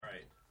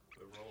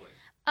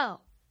Oh,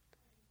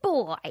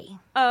 boy.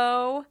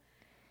 Oh,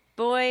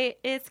 boy,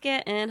 it's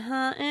getting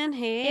hot in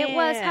here. It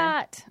was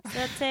hot.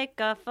 So take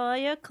off all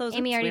your clothes.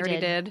 Amy Oops, we already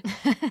did.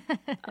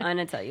 I'm going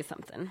to tell you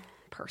something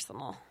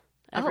personal.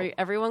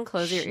 Everyone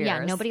close your ears.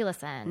 Yeah, nobody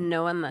listen.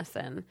 No one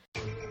listen.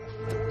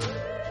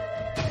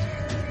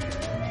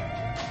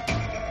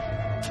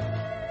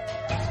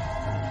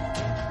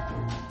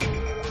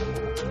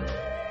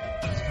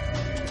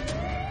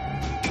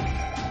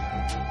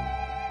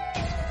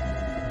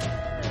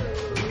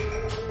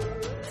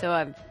 So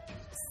I'm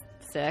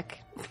sick.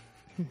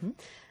 Mm-hmm.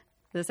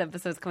 This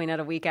episode's coming out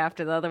a week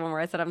after the other one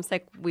where I said I'm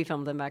sick. We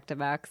filmed them back to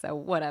back, so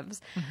whatevs.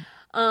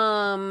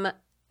 Mm-hmm.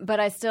 But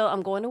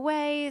I'm going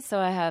away, so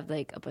I have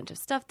like a bunch of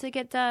stuff to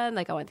get done.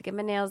 Like I went to get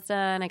my nails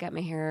done. I got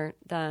my hair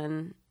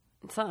done.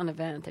 It's not an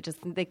event. I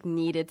just like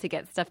needed to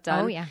get stuff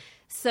done. Oh, yeah.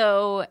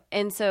 So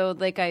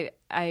like I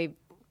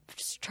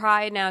just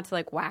try now to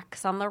like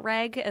wax on the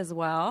reg as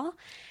well.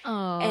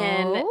 Oh.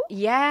 And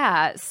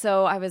yeah,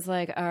 so I was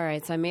like, all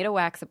right, so I made a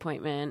wax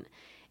appointment.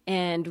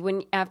 And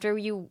after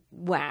you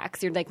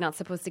wax, you're like not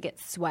supposed to get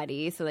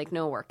sweaty. So like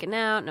no working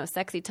out, no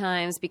sexy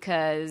times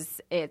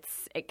because it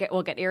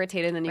will get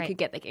irritated and then you could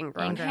get like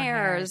ingrown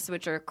hairs,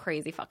 which are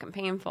crazy fucking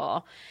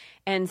painful.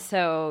 And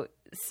so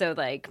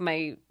like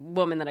my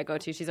woman that I go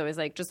to, she's always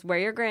like, just wear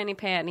your granny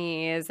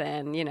panties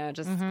and,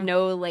 just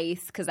no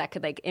lace because that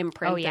could like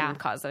imprint and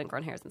cause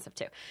ingrown hairs and stuff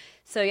too.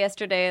 So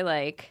yesterday,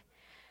 like,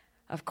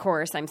 of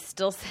course, I'm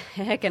still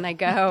sick and I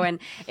go and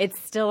it's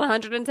still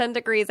 110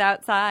 degrees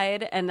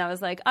outside. And I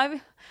was like,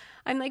 I'm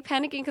like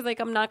panicking because like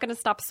I'm not going to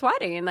stop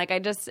sweating. And like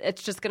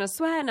it's just going to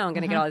sweat. Now I'm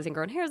going to get all these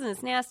ingrown hairs and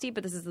it's nasty.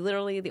 But this is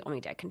literally the only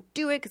day I can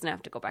do it because I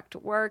have to go back to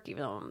work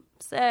even though I'm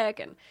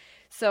sick. And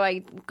so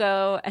I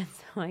go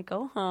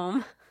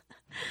home.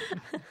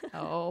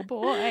 Oh,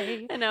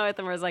 boy. And now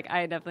Ithamar was like,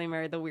 I definitely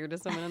married the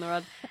weirdest woman in the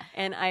world.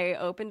 And I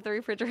opened the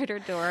refrigerator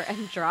door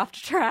and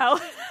dropped trout.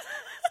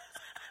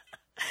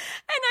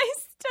 And I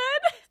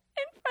stood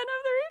in front of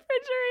the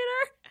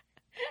refrigerator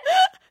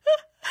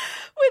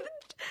with,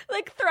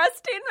 like,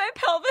 thrusting my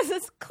pelvis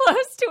as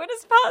close to it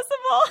as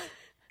possible.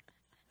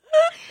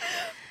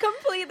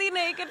 Completely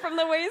naked from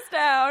the waist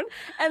down.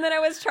 And then I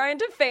was trying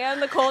to fan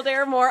the cold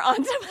air more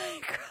onto my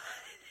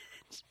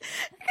crotch.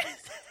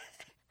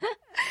 Because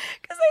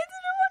I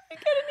didn't want to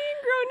get any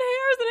ingrown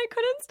hairs and I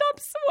couldn't stop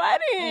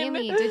sweating.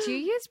 Amy, did you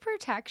use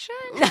protection?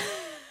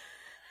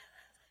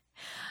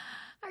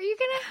 Are you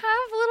going to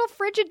have little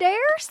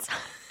Frigidaires?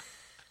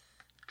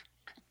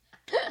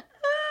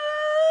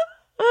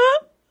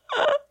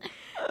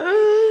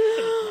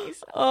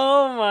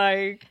 Oh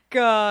my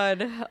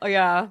god! Oh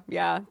yeah.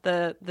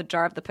 The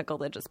jar of the pickle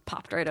lid just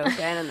popped right open,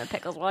 and the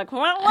pickles were like,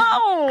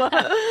 "Hello!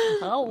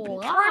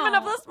 Dreaming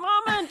of this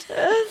moment."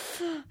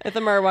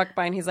 Ithamar walked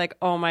by, and he's like,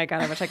 "Oh my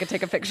god! I wish I could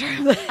take a picture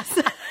of this."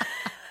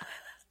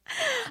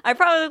 I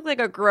probably look like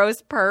a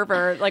gross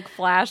pervert, like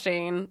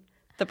flashing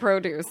the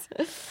produce.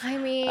 I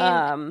mean,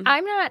 I'm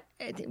not.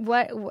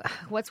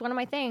 What's one of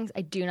my things?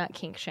 I do not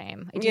kink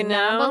shame. I do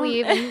not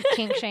believe in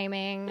kink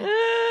shaming.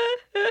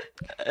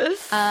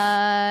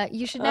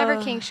 You should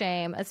never kink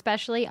shame,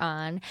 especially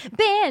on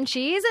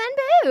Banshees and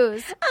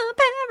Booze, a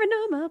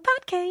paranormal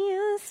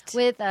podcast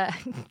with a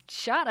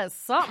shot of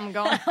something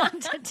going on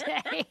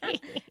today.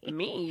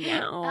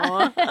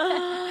 Meow.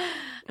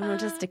 I'm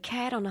just a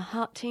cat on a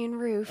hot tin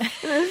roof.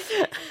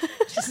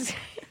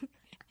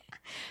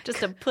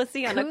 Just a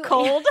pussy on a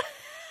cold,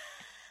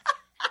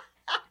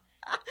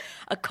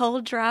 a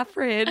cold, dry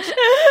fridge.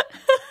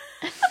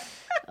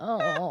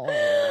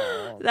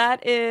 Oh,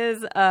 that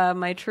is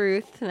my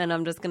truth, and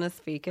I'm just gonna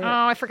speak it. Oh,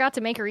 I forgot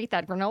to make her eat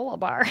that granola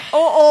bar.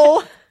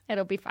 Oh,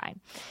 it'll be fine.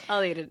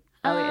 I'll eat it.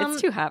 It's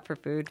too hot for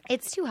food.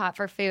 It's too hot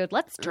for food.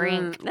 Let's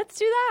drink. Let's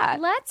do that.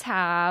 Let's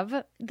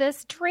have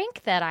this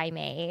drink that I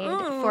made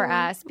for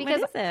us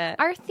because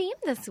our theme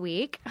this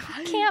week,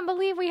 I can't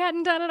believe we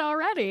hadn't done it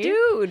already.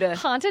 Dude.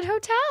 Haunted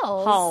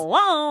hotels.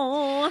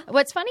 Hello.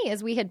 What's funny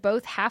is we had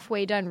both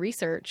halfway done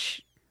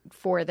research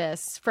for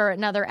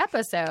another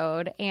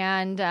episode,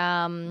 and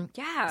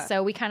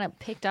so we kind of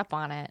picked up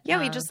on it.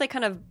 Yeah, we just like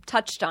kind of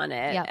touched on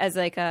it as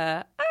like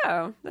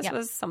this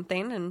was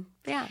something, and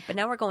but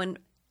now we're going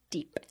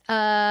deep,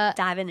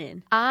 diving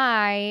in.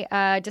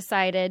 I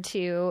decided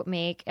to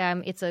make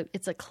it's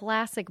a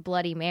classic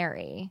Bloody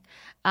Mary,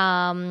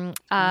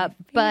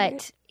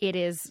 but it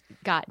is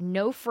got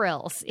no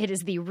frills. It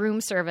is the room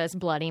service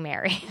Bloody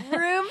Mary.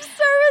 Room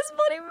service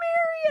Bloody Mary.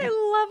 I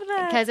love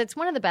that because it's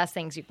one of the best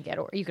things you can get.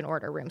 Or you can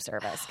order room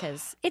service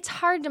because it's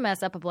hard to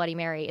mess up a Bloody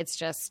Mary. It's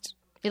just.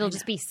 It'll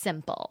just be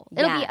simple.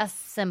 It'll be a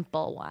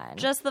simple one.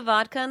 Just the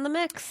vodka and the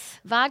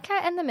mix. Vodka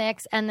and the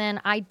mix. And then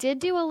I did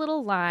do a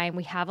little lime.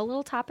 We have a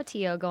little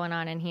Tapatio going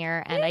on in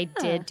here. And I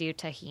did do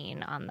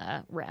tajin on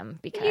the rim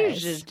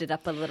because... You zhuzhed it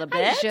up a little bit.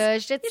 I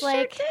zhuzhed. It's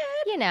like, sure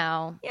did.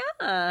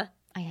 Yeah.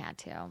 I had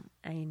to.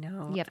 I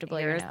know. You have to blow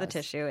your nose. Here's the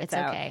tissue. It's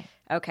out. Okay.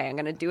 Okay, I'm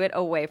going to do it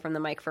away from the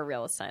mic for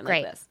real this time.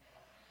 Great. Like this.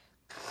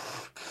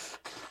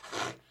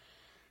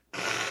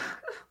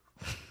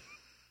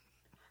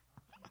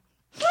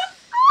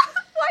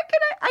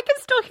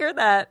 still hear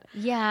that.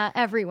 Yeah,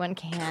 everyone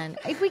can.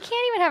 We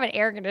can't even have an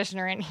air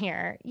conditioner in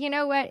here. You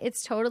know what?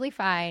 It's totally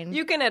fine.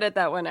 You can edit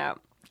that one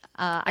out.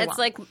 It's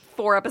like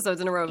 4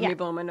 episodes in a row of me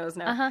blowing my nose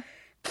now.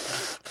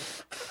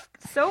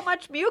 So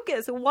much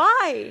mucus.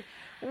 Why?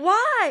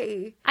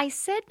 I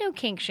said no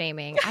kink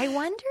shaming. I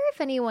wonder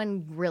if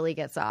anyone really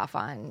gets off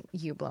on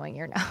you blowing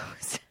your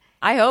nose.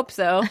 I hope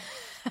so.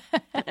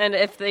 And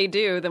if they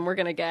do, then we're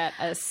going to get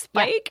a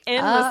spike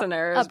in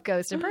listeners.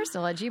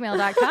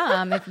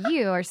 Upghostandpersonal@gmail.com if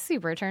you are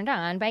super turned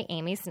on by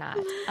Amy Snot.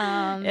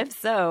 If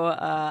so,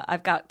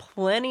 I've got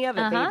plenty of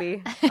it,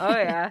 baby. Oh,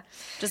 yeah.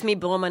 Just me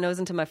blowing my nose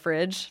into my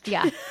fridge.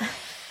 Yeah.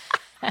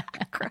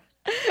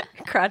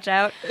 Crotch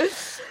out.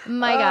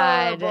 My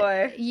God.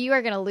 Boy. You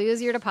are going to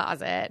lose your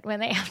deposit when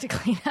they have to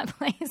clean that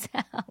place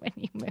out when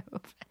you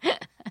move.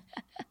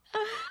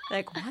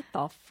 Like, what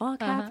the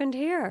fuck happened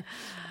here?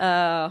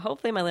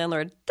 Hopefully my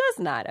landlord does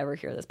not ever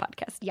hear this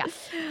podcast. Yeah.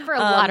 For a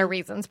lot of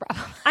reasons,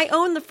 probably. I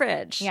own the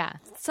fridge. Yeah.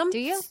 Do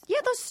you? Yeah,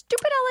 those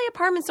stupid LA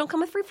apartments don't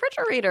come with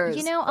refrigerators.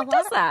 You know, Who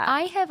does that?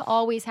 I have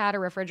always had a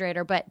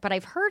refrigerator, but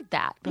I've heard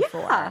that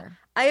before. Yeah.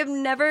 I have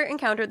never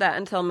encountered that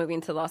until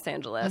moving to Los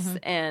Angeles.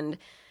 And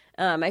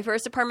my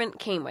first apartment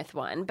came with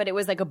one, but it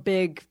was like a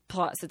big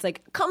plus. It's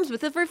like, comes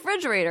with a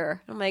refrigerator.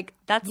 I'm like,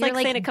 that's like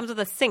saying it comes with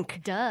a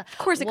sink. Duh. Of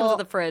course it comes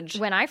with a fridge.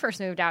 When I first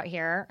moved out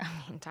here,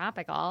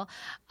 topical,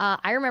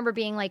 I remember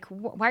being like,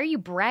 why are you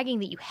bragging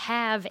that you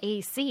have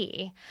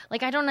AC?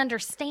 Like, I don't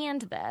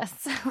understand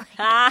this.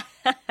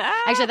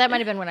 Actually, that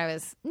might have been when I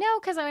was,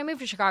 because when I moved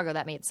to Chicago,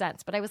 that made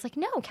sense. But I was like,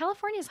 no,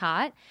 California's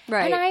hot.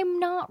 Right. And I'm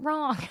not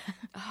wrong.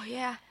 Oh,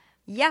 yeah.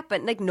 Yeah,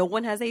 but like no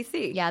one has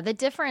AC. Yeah, the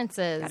difference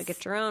is... Gotta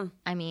get your own.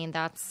 I mean,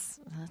 that's...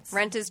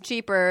 Rent is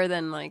cheaper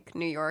than like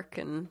New York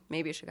and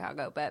maybe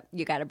Chicago, but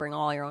you gotta bring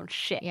all your own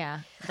shit. Yeah,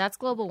 that's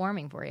global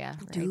warming for you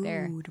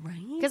there. Right?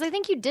 Because I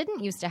think you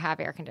didn't used to have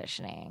air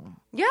conditioning.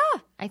 Yeah.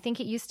 I think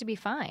it used to be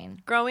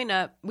fine. Growing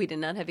up, we did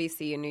not have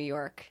AC in New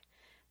York.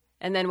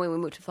 And then when we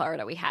moved to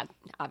Florida, we had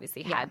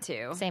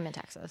to. Same in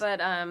Texas.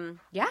 But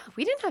yeah,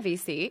 we didn't have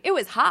AC. It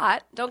was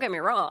hot. Don't get me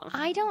wrong.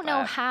 I don't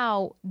know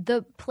how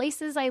the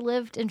places I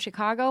lived in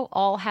Chicago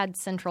all had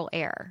central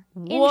air.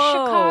 In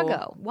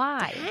Chicago.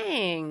 Why?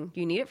 Dang.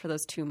 You need it for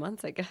those 2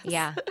 months, I guess.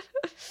 Yeah.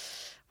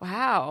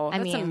 Wow.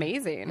 That's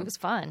amazing. It was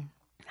fun.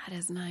 That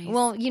is nice.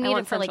 Well, you need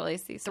it for like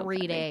AC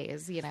 3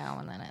 days,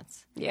 and then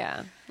it's...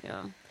 Yeah.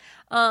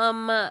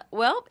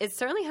 Well, it's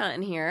certainly hot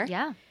in here.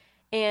 Yeah.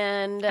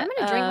 And I'm going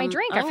to drink my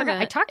drink. I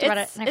forgot. I talked about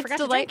it, and I forgot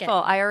to drink it. It's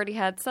delightful. I already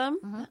had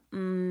some.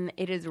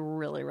 It is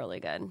really, really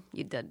good.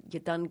 You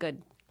done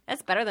good.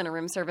 That's better than a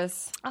room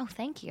service. Oh,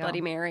 thank you.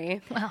 Bloody Mary.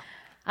 Well,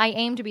 I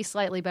aim to be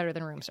slightly better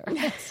than room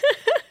service.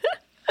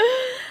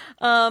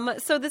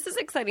 So this is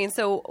exciting.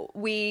 So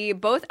we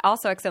both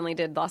also accidentally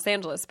did Los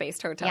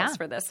Angeles-based hotels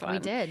for this one. We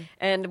did,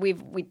 and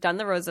we've done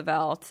the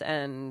Roosevelt,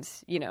 and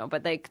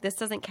but like this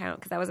doesn't count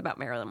because that was about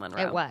Marilyn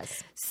Monroe. It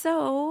was.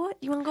 So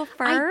you want to go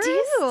first? I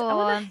do. I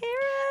want to hear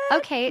it.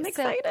 Okay, I'm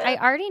excited. So I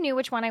already knew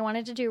which one I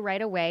wanted to do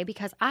right away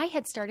because I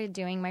had started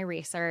doing my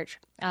research.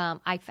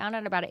 I found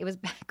out about it. It was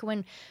back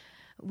when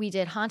we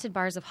did Haunted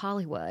Bars of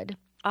Hollywood.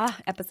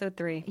 Episode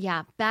 3.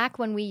 Yeah, back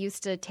when we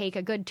used to take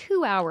a good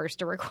 2 hours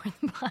to record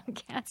the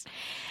podcast.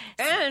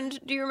 And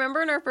do you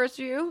remember in our first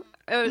view?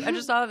 I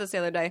just thought of this the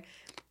other day.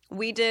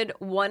 We did,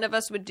 one of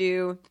us would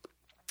do,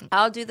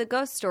 I'll do the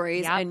ghost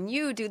stories and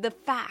you do the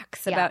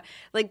facts about,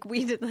 like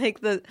we did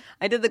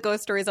I did the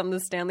ghost stories on the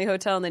Stanley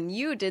Hotel and then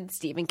you did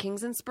Stephen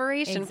King's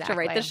inspiration to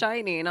write The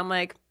Shining. I'm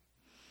like,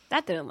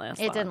 that didn't last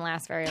long. It didn't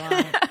last very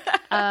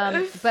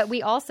long. But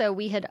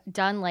we had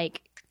done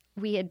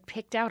we had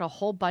picked out a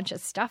whole bunch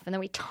of stuff and then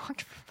we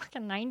talked for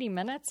fucking 90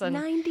 minutes.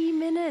 90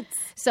 minutes.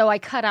 So I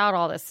cut out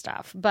all this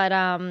stuff. But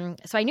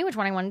so I knew which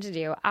one I wanted to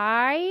do.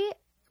 I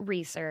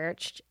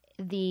researched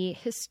the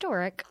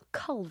historic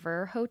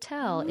Culver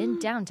Hotel in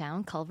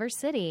downtown Culver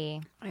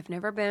City. I've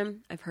never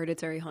been. I've heard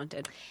it's very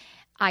haunted.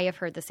 I have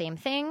heard the same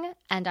thing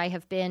and I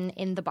have been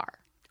in the bar.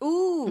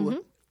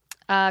 Ooh.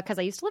 Because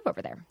I used to live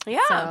over there. Yeah.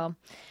 So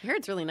I heard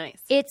it's really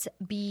nice. It's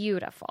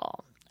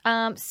beautiful.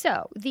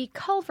 So the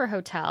Culver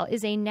Hotel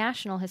is a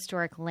National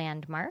Historic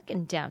Landmark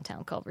in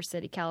downtown Culver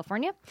City,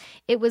 California.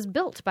 It was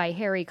built by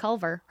Harry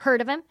Culver. Heard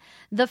of him?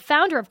 The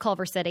founder of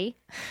Culver City.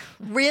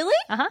 Really?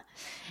 Uh-huh.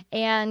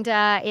 And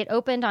it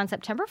opened on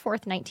September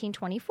 4th,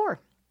 1924.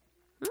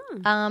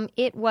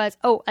 It was,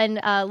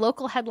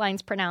 local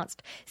headlines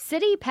pronounced,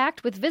 city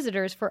packed with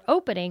visitors for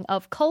opening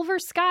of Culver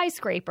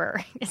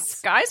Skyscraper.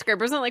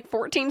 Skyscraper isn't like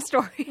 14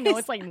 stories. No,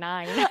 it's like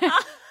 9.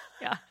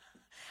 Yeah.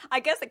 I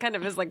guess it kind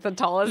of is like the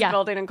tallest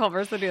building in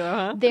Culver City, though,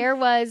 huh? There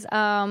was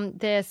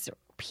this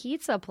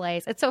pizza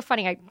place. It's so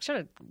funny. I should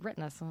have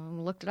written this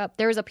and looked it up.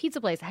 There was a pizza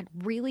place that had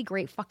really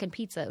great fucking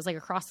pizza. It was like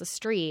across the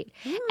street.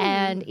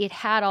 And it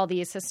had all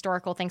these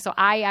historical things. So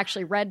I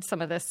actually read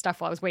some of this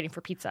stuff while I was waiting for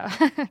pizza.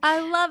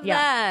 I love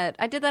that.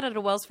 I did that at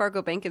a Wells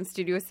Fargo bank in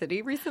Studio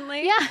City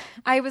recently. Yeah.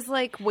 I was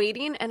like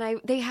waiting and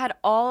they had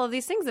all of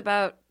these things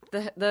about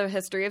the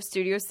history of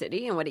Studio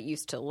City and what it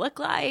used to look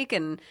like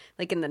and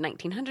like in the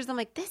 1900s. I'm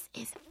like, this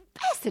is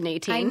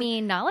fascinating. I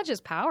mean, knowledge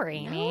is power,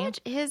 Amy.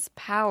 Knowledge is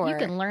power. You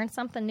can learn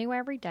something new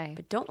every day.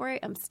 But don't worry,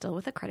 I'm still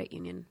with a credit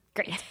union.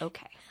 Great. It's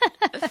okay.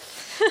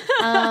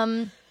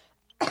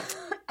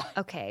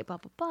 Okay, blah,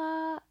 blah,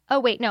 blah. Oh,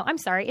 wait, no, I'm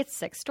sorry. It's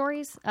 6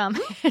 stories.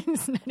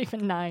 It's not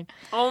even 9.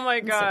 Oh, my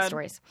It's God. 6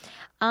 stories.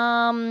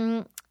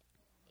 So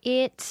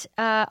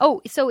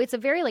it's a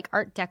very like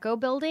Art Deco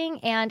building,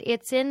 and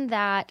it's in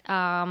that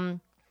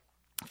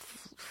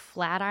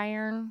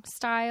Flatiron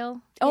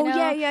style. Oh,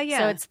 yeah.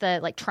 So it's the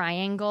like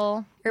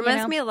triangle. It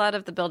reminds me a lot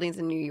of the buildings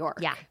in New York.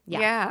 Yeah.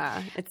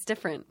 Yeah, it's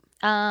different.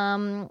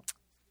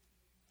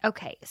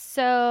 Okay,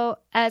 so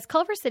as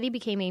Culver City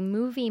became a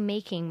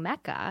movie-making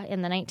mecca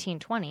in the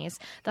 1920s,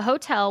 the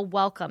hotel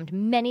welcomed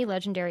many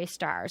legendary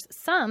stars,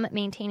 some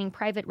maintaining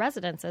private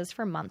residences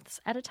for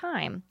months at a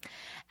time.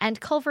 And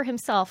Culver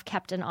himself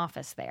kept an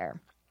office there.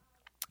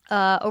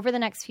 Over the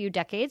next few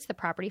decades, the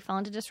property fell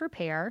into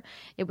disrepair.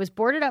 It was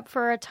boarded up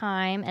for a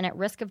time and at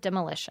risk of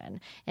demolition.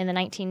 In the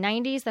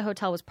 1990s, the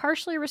hotel was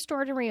partially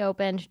restored and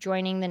reopened,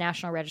 joining the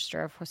National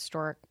Register of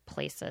Historic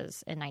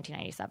Places in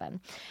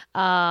 1997.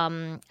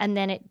 And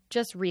then it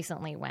just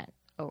recently went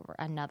over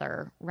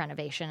another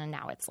renovation, and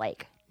now it's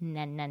like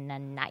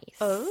nice.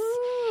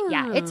 Oh.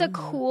 Yeah, it's a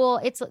cool.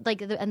 It's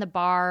like and the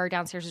bar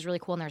downstairs is really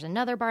cool, and there's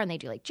another bar, and they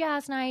do like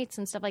jazz nights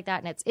and stuff like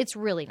that, and it's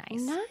really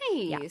nice.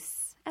 Nice.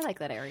 I like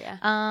that area.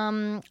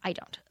 I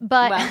don't,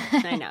 but Well,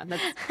 I know.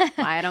 That's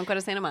why I don't go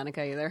to Santa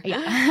Monica either.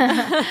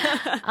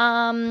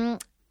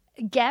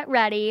 Get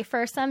ready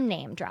for some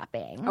name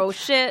dropping. Oh,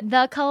 shit.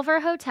 The Culver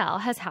Hotel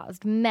has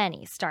housed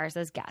many stars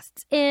as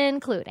guests,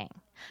 including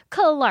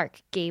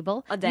Clark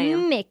Gable, Oh,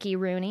 damn. Mickey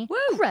Rooney, Woo.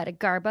 Greta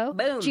Garbo,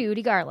 Boom.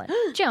 Judy Garland,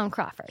 Joan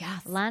Crawford,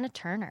 Yes. Lana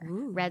Turner,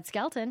 Red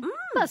Skelton,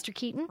 Buster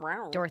Keaton,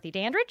 Wow. Dorothy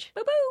Dandridge,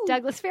 Boo-boo.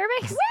 Douglas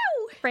Fairbanks,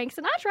 Frank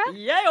Sinatra,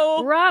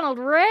 Yeah. Ronald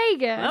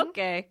Reagan,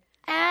 Okay.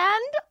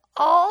 and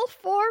all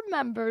 4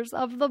 members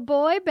of the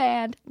boy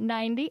band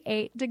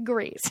 98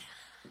 Degrees.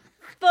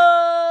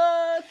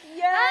 Fuck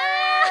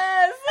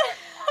yes!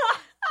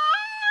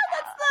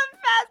 That's the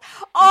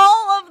best.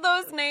 All of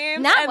those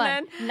names. Not and 1,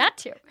 then not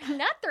 2,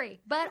 not 3,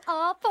 but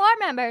all 4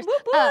 members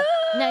Whoop, of whoop.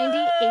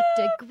 98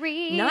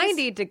 Degrees.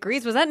 90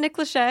 Degrees. Was that Nick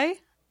Lachey?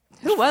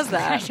 Who was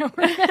that?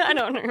 I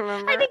don't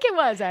remember. I think it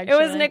was, actually. It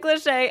was Nick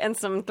Lachey and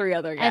some 3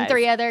 other guys. And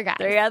 3 other guys.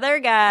 3 other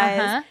guys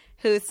Uh-huh.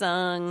 who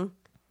sung.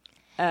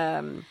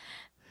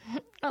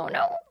 Oh,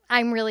 no.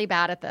 I'm really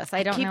bad at this.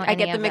 I don't know I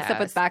get any them of mixed up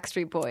those. with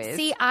Backstreet Boys.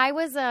 See, I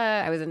was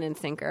I was an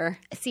NSYNCer.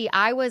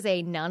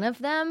 a none of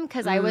them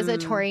because I was a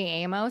Tori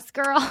Amos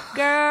girl.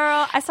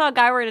 Girl, I saw a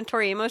guy wearing a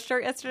Tori Amos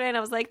shirt yesterday, and I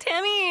was like,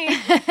 Tammy,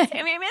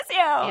 I miss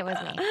you. It was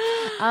me.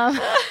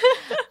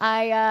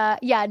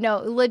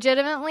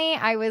 Legitimately,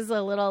 I was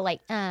a little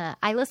like,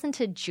 I listened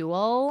to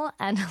Jewel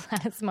and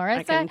Alanis Morissette.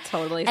 I can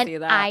totally and see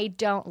that. I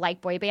don't like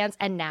boy bands.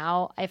 And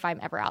now, if I'm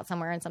ever out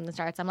somewhere and something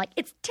starts, I'm like,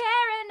 it's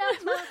tearing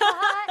up my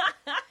heart.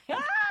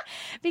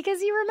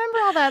 Because you remember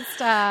all that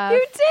stuff.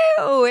 You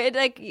do. It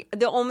like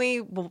the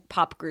only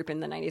pop group in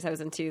the 90s I was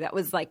into that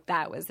was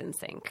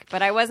NSYNC.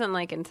 But I wasn't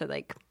like into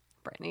like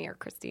Britney or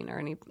Christina or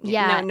any.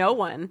 Yeah. No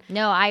one.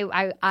 No,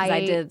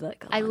 I did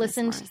like. I Alanis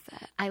listened.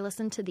 Morissette. I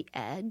listened to The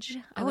Edge.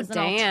 I Oh was an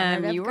damn!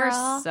 alternative You girl.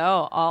 were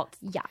so alt.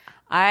 Yeah.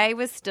 I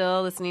was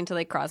still listening to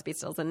like Crosby,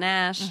 Stills, and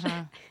Nash,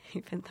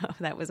 even though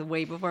that was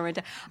way before my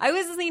time. I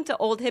was listening to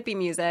old hippie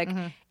music.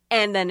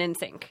 And then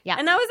NSYNC. Yeah.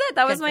 And that was it.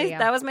 That Good for you.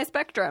 that was my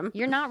spectrum.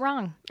 You're not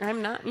wrong.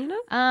 I'm not, you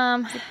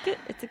know?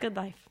 It's a good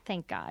life.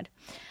 Thank God.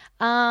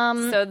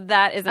 So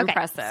that is Okay,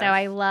 impressive. so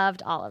I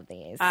loved all of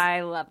these.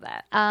 I love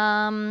that.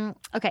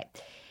 Okay.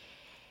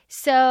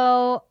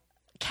 So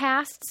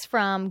casts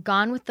from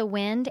Gone with the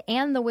Wind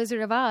and The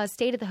Wizard of Oz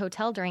stayed at the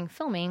hotel during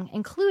filming,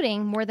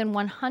 including more than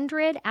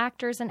 100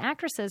 actors and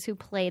actresses who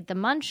played the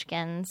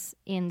Munchkins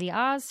in the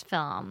Oz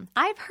film.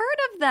 I've heard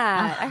of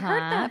that. I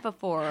heard Uh-huh. that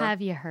before.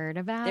 Have you heard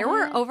about There it?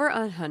 were over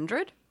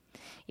 100?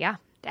 Yeah.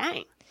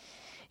 Dang.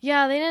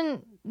 Yeah, they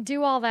didn't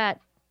do all that,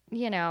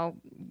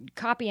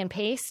 copy and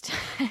paste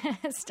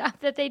stuff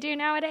that they do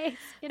nowadays.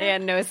 They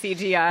had no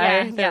CGI.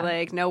 Yeah, They're yeah.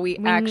 like, no, we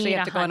We actually need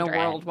have to go on a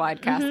 100.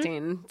 worldwide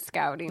casting,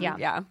 scouting.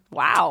 Yeah.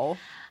 Wow.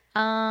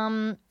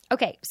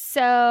 Okay,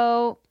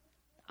 so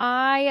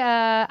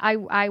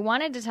I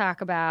wanted to talk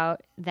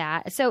about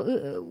that.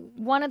 So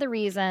one of the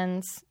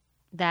reasons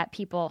that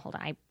people hold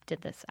on, I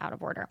did this out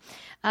of order.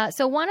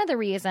 So one of the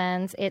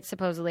reasons it's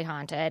supposedly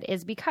haunted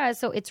is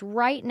because it's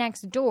right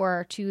next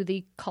door to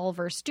the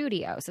Culver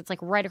Studios. It's like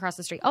right across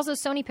the street. Also,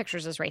 Sony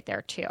Pictures is right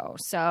there too.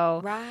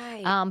 So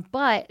Right.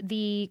 but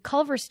the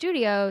Culver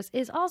Studios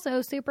is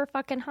also super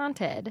fucking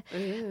haunted.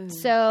 Ooh.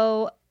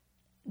 So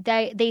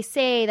they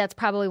say that's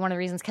probably one of the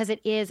reasons because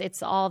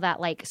it's all that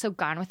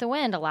Gone with the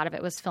Wind, a lot of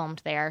it was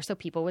filmed there, so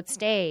people would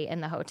stay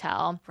in the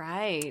hotel.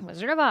 Right.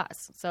 Wizard of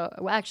Oz. So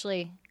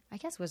actually, I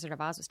guess Wizard of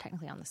Oz was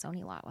technically on the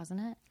Sony lot, wasn't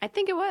it? I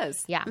think it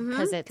was. Yeah,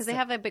 because they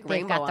have a big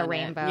they've rainbow got the on it.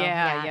 rainbow.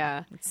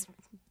 Yeah.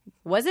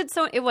 Was it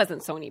so? It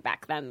wasn't Sony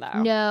back then,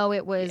 though. No,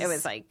 it was. It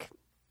was like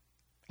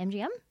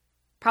MGM.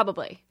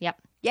 probably.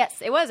 Yep.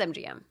 Yes, it was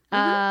MGM.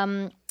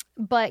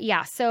 But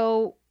yeah,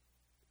 so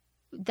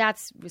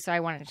so I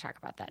wanted to talk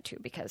about that too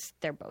because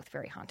they're both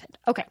very haunted.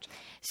 Okay.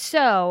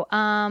 So,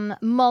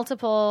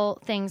 multiple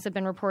things have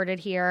been reported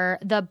here.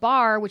 The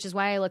bar, which is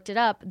why I looked it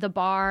up, the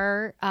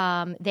bar,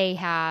 they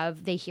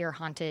hear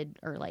haunted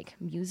or like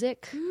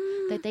music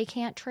that they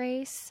can't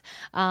trace.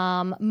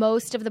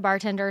 Most of the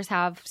bartenders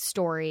have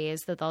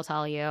stories that they'll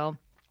tell you.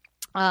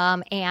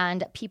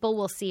 And people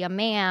will see a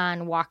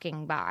man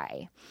walking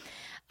by.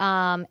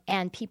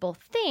 And people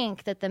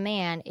think that the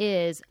man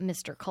is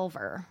Mr.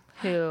 Culver,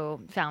 who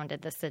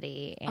founded the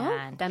city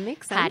and that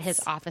makes sense. Had his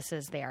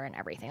offices there and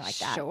everything like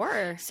that.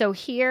 Sure. So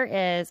here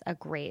is a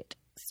great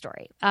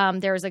story.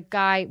 There was a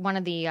guy, one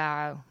of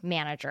the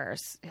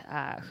managers,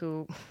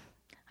 who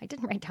I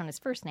didn't write down his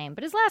first name,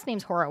 but his last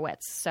name's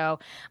Horowitz. So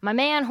my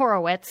man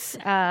Horowitz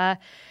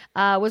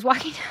was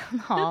walking down the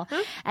hall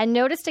and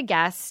noticed a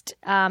guest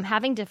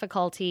having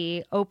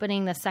difficulty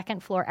opening the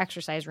second floor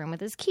exercise room with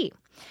his key.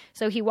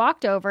 So he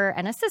walked over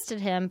and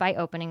assisted him by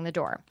opening the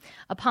door.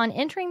 Upon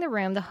entering the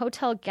room, the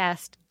hotel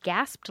guest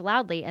gasped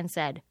loudly and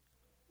said,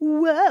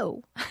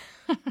 "Whoa."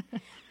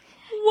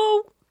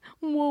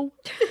 Whoa.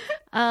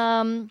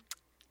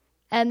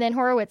 And then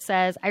Horowitz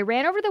says, I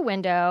ran over the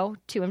window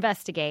to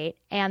investigate,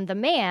 and the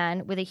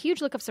man, with a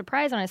huge look of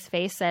surprise on his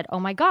face, said, "Oh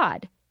my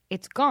God,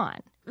 it's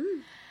gone."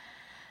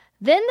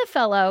 Then the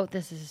fellow,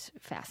 this is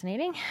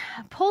fascinating,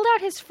 pulled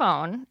out his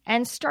phone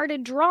and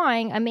started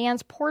drawing a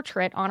man's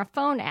portrait on a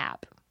phone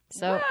app.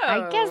 So Whoa.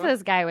 I guess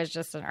this guy was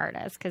just an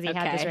artist because he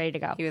had this ready to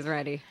go. He was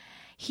ready.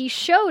 He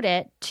showed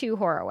it to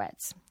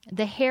Horowitz.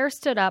 The hair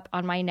stood up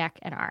on my neck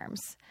and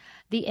arms.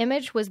 The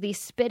image was the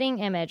spitting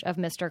image of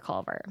Mr.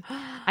 Culver.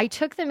 I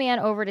took the man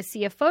over to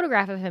see a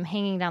photograph of him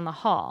hanging down the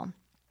hall.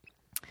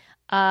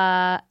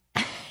 And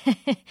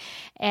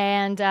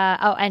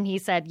he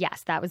said,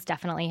 yes, that was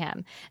definitely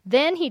him.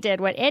 Then he did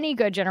what any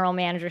good general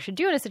manager should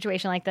do in a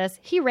situation like this.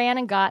 He ran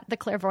and got the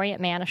clairvoyant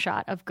man a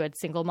shot of good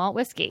single malt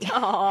whiskey.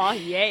 Oh,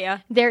 yeah.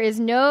 There is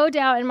no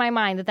doubt in my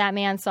mind that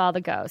man saw the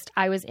ghost.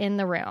 I was in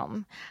the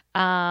room.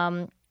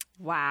 Wow.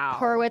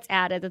 Horowitz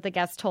added that the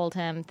guest told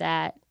him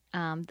that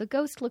the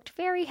ghost looked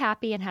very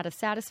happy and had a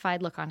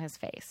satisfied look on his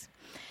face.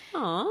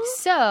 Aww.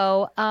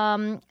 So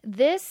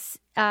this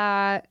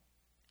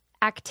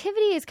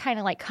activity is kind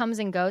of like comes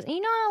and goes. And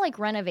you know how like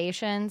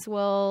renovations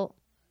will,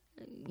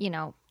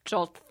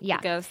 Jolt the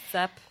ghosts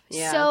up.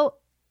 Yeah. So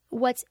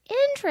what's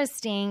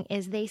interesting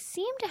is they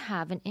seem to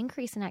have an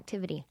increase in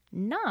activity,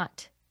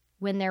 not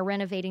when they're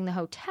renovating the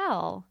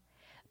hotel,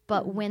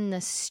 but when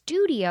the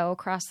studio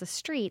across the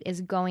street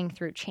is going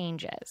through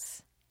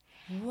changes.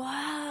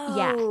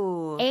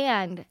 Whoa. Yeah.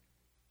 And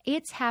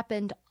it's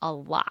happened a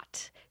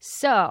lot.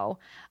 So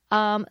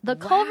the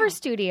Culver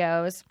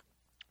Studios,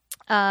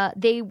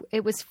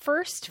 it was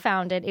first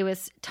founded, it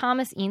was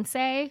Thomas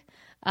Ince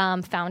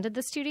founded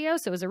the studio.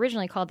 So it was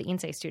originally called the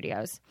Ince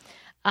Studios.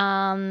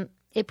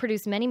 It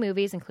produced many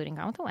movies, including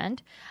Gone with the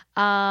Wind.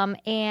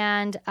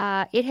 And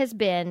it has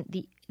been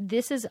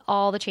this is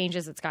all the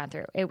changes it's gone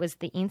through. It was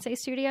the Ince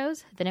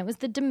Studios, then it was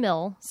the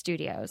DeMille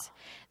Studios,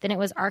 then it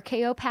was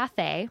RKO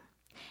Pathé,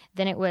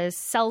 then it was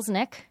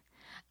Selznick,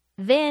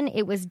 then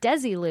it was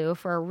Desilu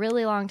for a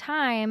really long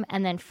time,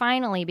 and then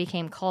finally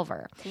became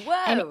Culver.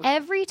 Whoa. And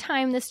every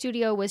time the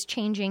studio was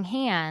changing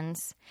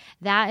hands,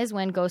 that is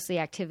when ghostly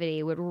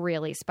activity would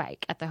really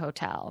spike at the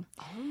hotel.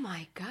 Oh,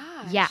 my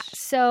gosh. Yeah.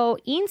 So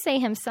Ince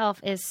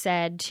himself is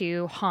said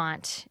to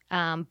haunt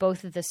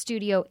both the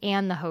studio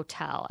and the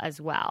hotel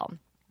as well.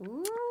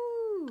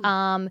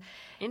 Ooh.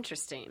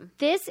 Interesting.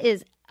 This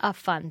is a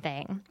fun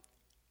thing.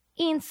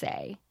 Ince,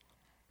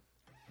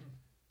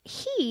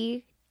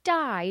 he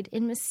died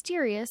in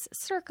mysterious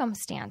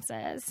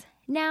circumstances.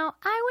 Now,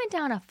 I went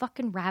down a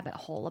fucking rabbit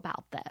hole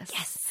about this.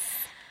 Yes.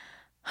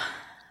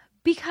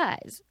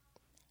 Because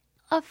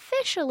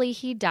officially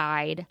he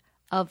died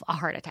of a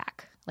heart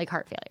attack, like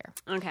heart failure.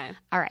 Okay.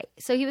 All right.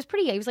 So he was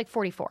pretty young. He was like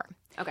 44.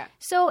 Okay.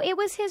 So it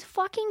was his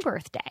fucking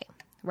birthday,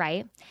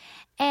 right?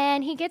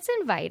 And he gets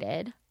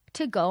invited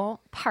to go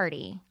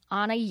party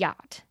on a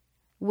yacht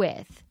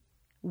with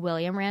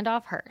William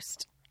Randolph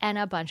Hearst and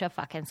a bunch of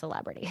fucking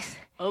celebrities.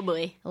 Oh,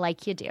 boy.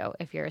 Like you do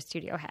if you're a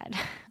studio head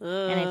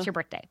and it's your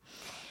birthday.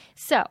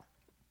 So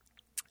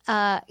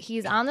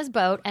he's on this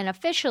boat, and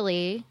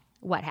officially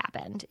what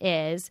happened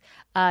is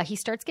he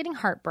starts getting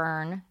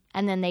heartburn,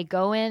 and then they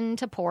go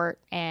into port,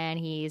 and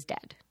he's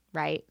dead,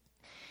 right?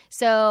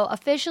 So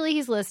officially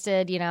he's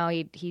listed, he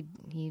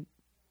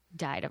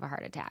died of a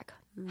heart attack.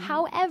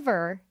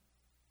 However,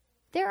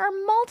 there are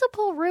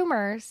multiple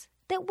rumors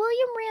that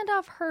William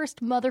Randolph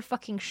Hearst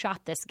motherfucking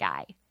shot this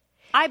guy.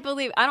 I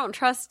don't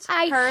trust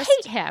I Hearst.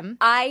 hate him.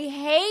 I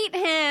hate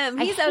him.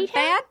 He's a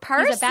bad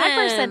person. He's a bad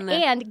person.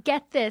 And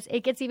get this, it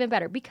gets even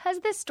better. Because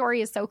this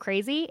story is so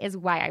crazy is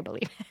why I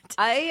believe it.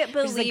 I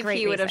believe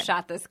he would have reason.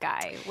 shot this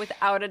guy,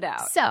 without a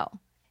doubt. So,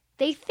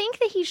 they think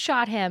that he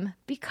shot him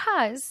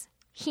because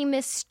he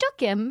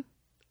mistook him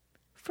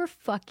for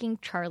fucking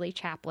Charlie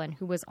Chaplin,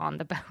 who was on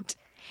the boat.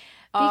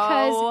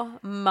 Because oh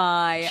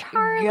my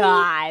Charlie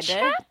God.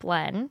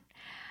 Chaplin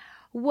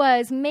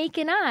was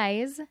making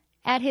eyes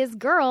at his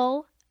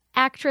girl,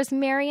 actress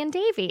Marion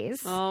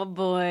Davies. Oh,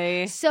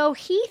 boy. So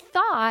he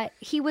thought,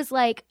 he was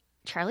like,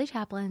 Charlie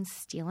Chaplin's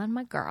stealing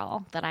my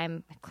girl that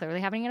I'm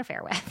clearly having an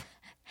affair with.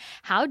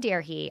 How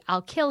dare he?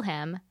 I'll kill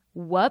him.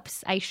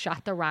 Whoops, I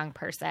shot the wrong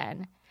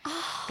person.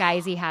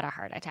 Guys, he had a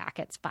heart attack.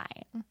 It's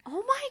fine.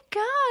 Oh,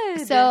 my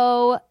God.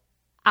 So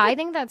I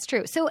think that's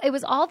true. So it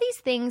was all these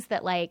things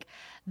that like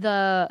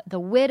the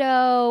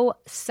widow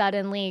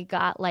suddenly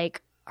got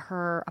like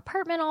her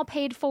apartment all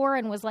paid for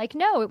and was like,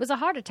 no, it was a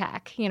heart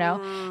attack, you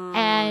know?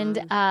 And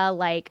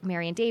like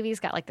Marion Davies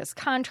got like this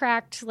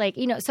contract, like,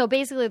 you know, so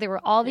basically there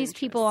were all these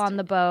people on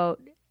the boat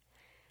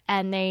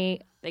and they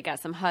got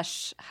some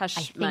hush I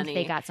think money.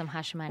 they got some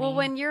hush money. Well,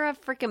 when you're a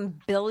freaking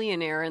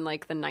billionaire in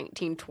like the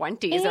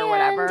 1920s and or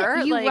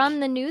whatever. you like, run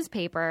the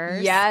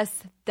newspapers. Yes,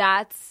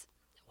 that's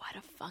what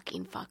a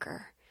fucking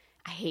fucker.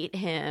 I hate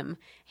him.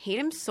 Hate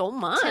him so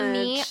much. To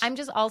me, I'm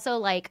just also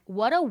like,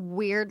 what a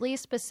weirdly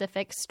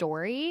specific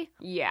story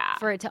yeah.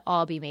 for it to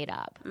all be made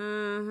up.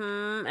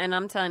 Mm-hmm. And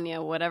I'm telling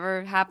you,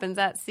 whatever happens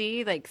at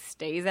sea, like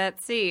stays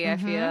at sea, I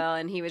feel.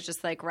 And he was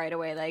just like right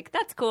away, like,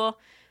 that's cool.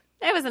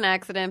 It was an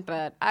accident,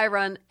 but I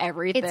run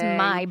everything. It's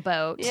my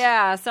boat.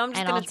 Yeah, so I'm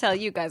just And going to tell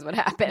you guys what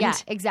happened. Yeah,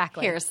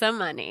 exactly. Here's some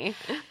money.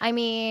 I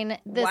mean,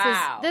 this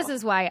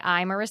is why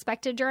I'm a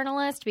respected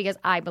journalist, because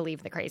I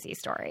believe the crazy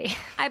story.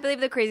 I believe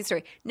the crazy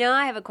story. Now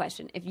I have a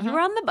question. If you were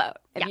on the boat,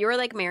 if you were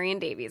like Marion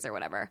Davies or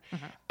whatever,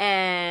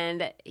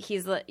 and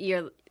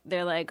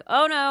they're like,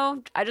 oh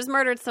no, I just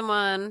murdered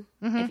someone.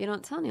 If you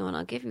don't tell anyone,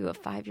 I'll give you a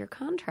 5-year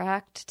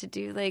contract to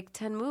do like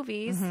 10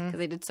 movies, because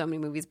they did so many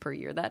movies per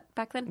year that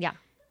back then. Yeah.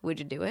 Would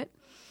you do it?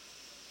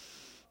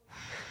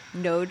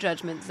 No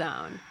judgment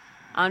zone.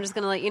 I'm just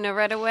going to let you know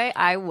right away,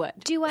 I would.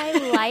 Do I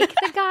like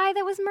the guy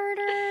that was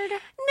murdered?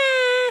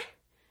 Nah.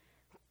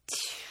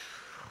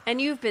 And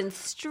you've been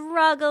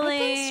struggling. I've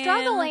been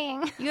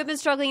struggling. You have been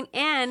struggling,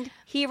 and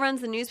he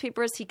runs the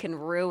newspapers. He can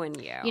ruin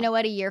you. You know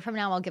what? A year from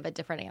now, I'll give a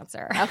different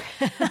answer.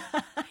 Okay.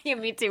 Yeah,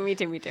 me too.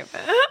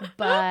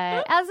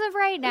 But as of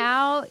right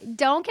now,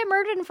 don't get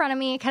murdered in front of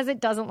me because it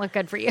doesn't look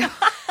good for you.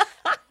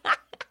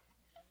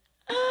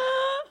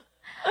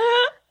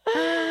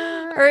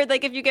 Or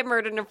like if you get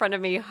murdered in front of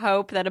me,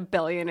 hope that a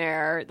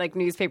billionaire like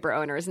newspaper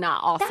owner is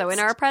not also in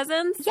our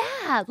presence.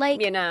 Yeah,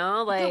 like, you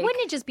know, like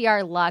wouldn't it just be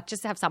our luck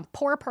just to have some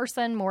poor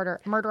person murder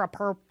a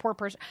poor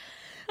person?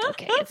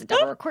 Okay, it's a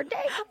double record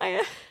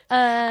day.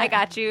 I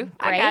got you.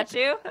 I got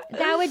you.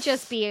 That would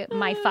just be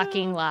my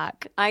fucking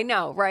luck. I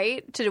know,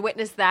 right? To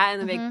witness that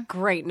and then be like,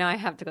 great, now I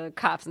have to go to the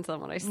cops and tell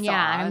them what I saw.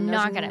 Yeah, I'm and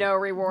not there's gonna. No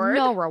reward.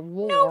 No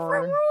reward. No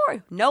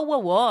reward. No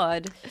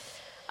reward.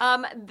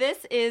 This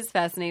is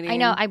fascinating. I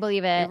know. I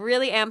believe it. It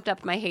really amped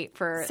up my hate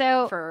for.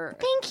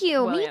 Thank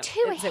you. William. Me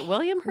too. Is it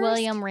William Hearst?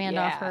 William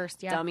Randolph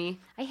Hearst. Yeah. Dummy.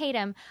 I hate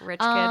him. Rich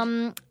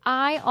kid.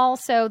 I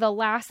also, the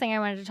last thing I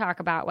wanted to talk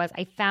about was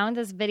I found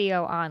this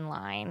video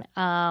online.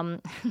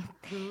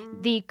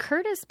 The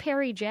Curtis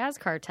Perry Jazz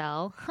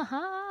Cartel.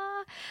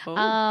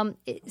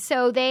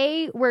 So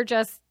they were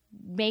just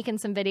making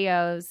some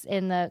videos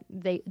in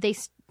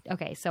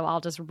Okay, so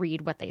I'll just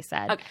read what they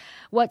said. Okay.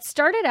 What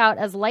started out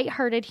as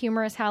lighthearted,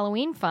 humorous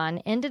Halloween fun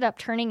ended up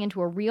turning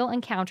into a real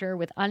encounter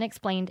with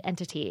unexplained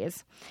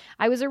entities.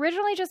 I was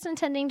originally just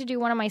intending to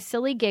do one of my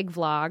silly gig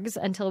vlogs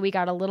until we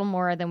got a little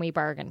more than we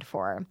bargained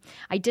for.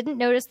 I didn't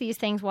notice these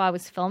things while I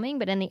was filming,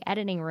 but in the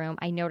editing room,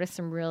 I noticed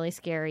some really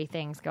scary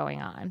things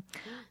going on.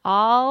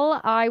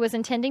 All I was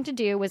intending to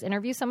do was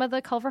interview some of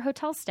the Culver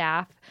Hotel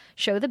staff,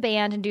 show the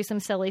band, and do some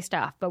silly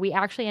stuff, but we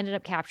actually ended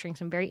up capturing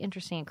some very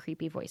interesting and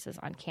creepy voices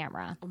on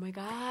camera. Oh my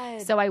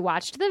God. So I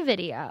watched the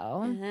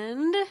video.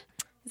 And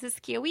is it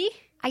scary?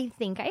 I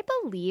think I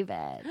believe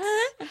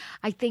it.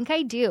 I think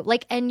I do.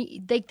 Like, and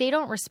they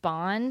don't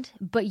respond,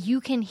 but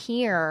you can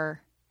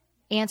hear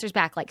answers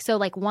back. Like, so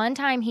like one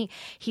time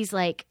he's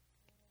like,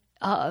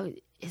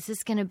 is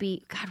this going to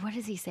be, God, what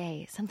does he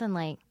say? Something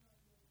like,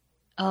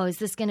 oh, is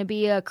this going to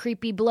be a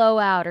creepy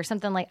blowout or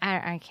something like,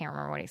 I can't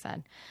remember what he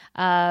said.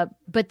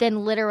 But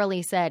then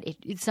literally said,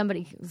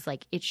 somebody was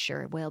like, it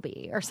sure will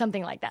be, or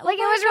something like that. Like,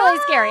 it was really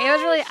scary. It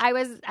was really,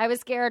 I was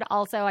scared.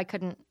 Also, I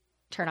couldn't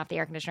turn off the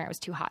air conditioner. It was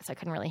too hot, so I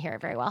couldn't really hear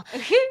it very well.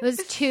 It was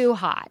too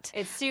hot.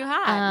 It's too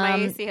hot. My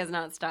AC has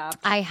not stopped.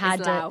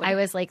 I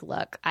was like,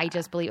 look, I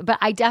just believe it. But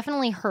I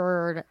definitely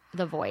heard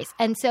the voice.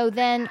 And so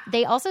then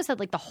they also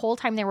said, like, the whole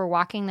time they were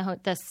walking,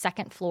 the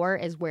second floor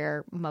is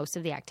where most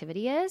of the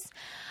activity is.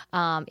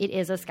 It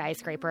is a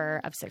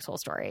skyscraper of 6 whole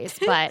stories.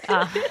 But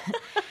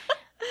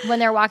when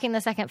they're walking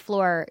the second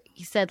floor,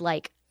 he said,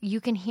 like, you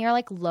can hear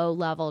like low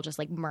level just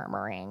like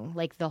murmuring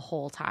like the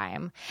whole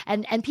time.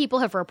 And people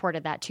have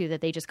reported that too, that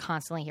they just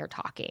constantly hear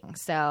talking.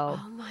 So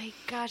oh my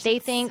gosh, they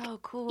think so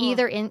cool.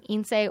 either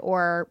Ince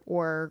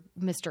or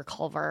Mr.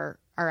 Culver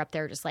are up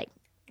there just like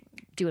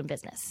doing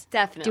business.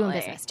 Definitely.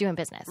 Doing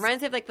business.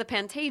 Reminds me of like the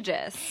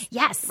Pantages.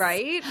 Yes.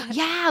 Right?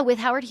 Yeah, with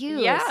Howard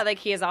Hughes. Yeah, like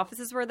his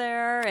offices were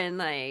there and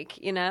like,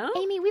 you know?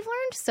 Amy, we've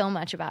learned so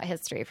much about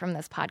history from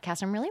this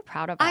podcast. I'm really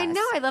proud of us. I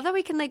know. I love that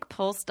we can like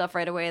pull stuff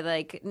right away.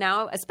 Like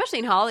now, especially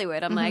in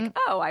Hollywood, I'm like,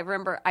 oh, I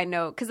remember. I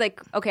know. Because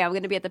like, okay, I'm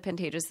going to be at the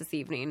Pantages this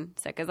evening,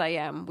 sick as I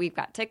am. We've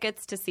got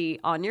tickets to see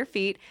On Your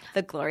Feet,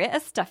 the Gloria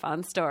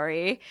Estefan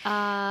story.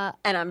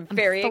 And I'm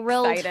very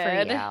thrilled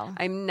excited. for you.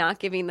 I'm not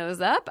giving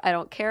those up. I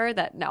don't care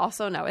that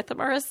also now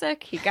Ithamar is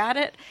sick. He got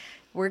it.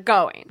 We're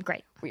going.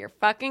 Great. We are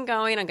fucking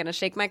going. I'm going to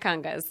shake my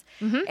congas.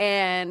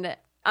 And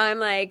I'm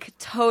like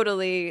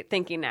totally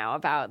thinking now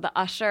about the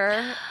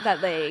usher,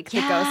 that like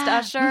the ghost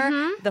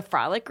usher, the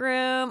frolic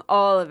room,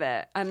 all of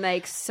it. I'm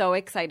like so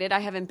excited. I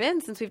haven't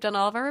been since we've done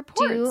all of our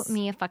reports. Do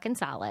me a fucking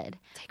solid.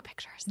 Take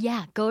pictures.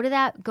 Yeah, go to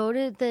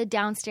the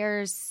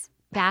downstairs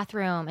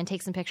bathroom and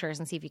take some pictures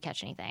and see if you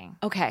catch anything.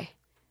 Okay.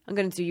 I'm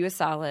going to do you a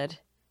solid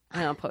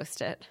and I'll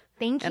post it.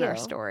 Thank in you. our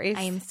stories.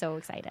 I am so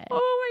excited.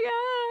 Oh my God.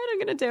 I'm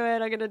going to do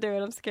it. I'm going to do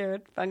it. I'm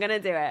scared. I'm going to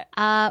do it.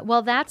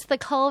 Well, that's the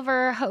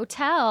Culver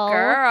Hotel.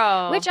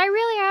 Girl. Which I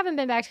really haven't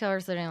been back to Culver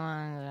City in a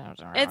long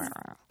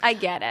I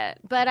get it.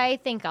 but I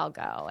think I'll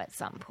go at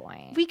some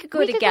point. We could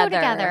go together.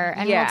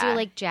 And Yeah. we'll do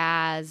like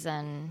jazz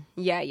and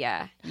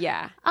Yeah.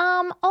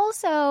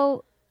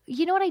 also,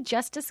 you know what I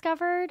just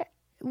discovered?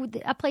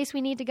 A place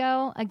we need to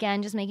go.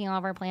 Again, just making all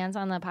of our plans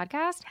on the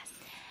podcast. Yes.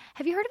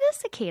 Have you heard of the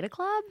Cicada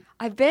Club?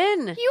 I've been.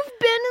 You've been in the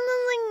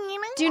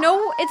Cicada Club? Do you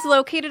know it's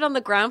located on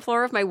the ground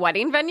floor of my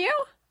wedding venue?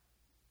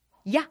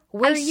 Yeah,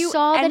 where you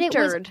saw that it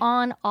was entered.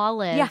 on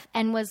Olive Yeah.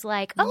 and was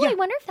like, oh, Yeah. I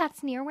wonder if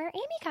that's near where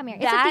Amy come here.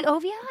 Is it the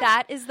Oviatt?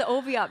 That is the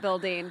Oviatt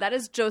building. That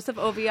is Joseph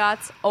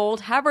Oviatt's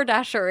old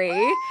haberdashery.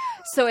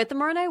 So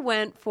Ithamar and I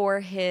went for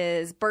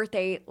his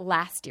birthday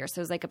last year. So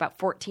it was like about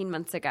 14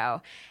 months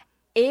ago.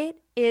 It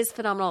is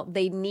phenomenal.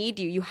 They need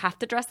you. You have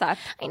to dress up.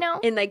 I know.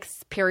 In like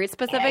period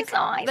specific.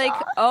 I like,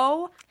 saw.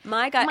 oh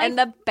my God. And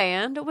the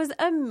band was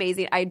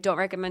amazing. I don't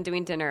recommend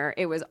doing dinner.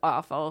 It was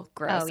awful,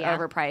 gross, Oh, yeah.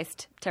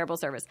 overpriced, terrible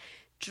service.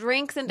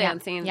 Drinks and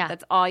dancing. yeah.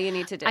 That's all you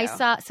need to do. I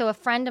saw, so a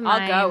friend of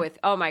mine. I'll go with,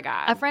 oh my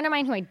God. A friend of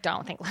mine who I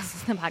don't think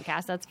listens to the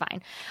podcast. That's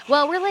fine.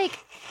 Well, we're like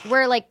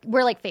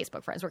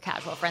Facebook friends. We're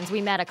casual friends.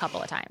 We met a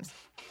couple of times.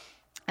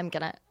 I'm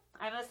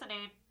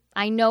listening.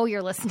 I know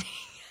you're listening.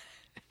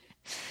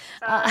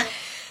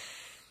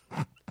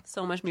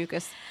 So much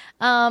mucus.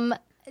 So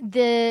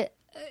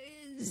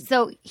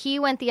he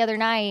went the other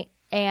night,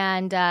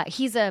 and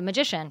he's a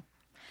magician.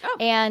 Oh.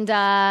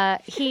 And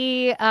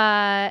he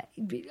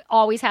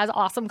always has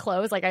awesome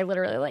clothes. Like I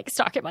literally like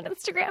stalk him on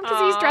Instagram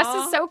because he's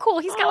dressed so cool.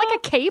 He's got like a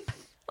cape.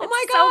 Oh my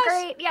It's gosh. so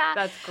great. Yeah.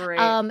 That's great.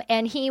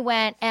 And he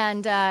went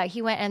and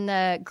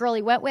the girl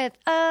he went with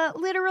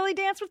literally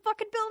danced with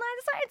fucking Bill Nye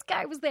the Science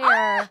Guy was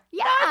there.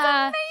 Yeah.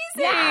 That's amazing.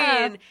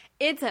 Yeah.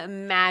 It's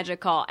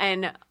magical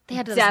and They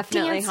had those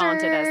definitely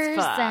haunted as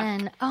dancers fuck.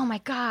 and oh my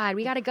God,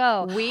 we got to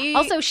go.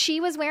 Also, she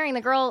was wearing,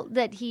 the girl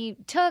that he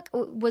took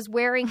was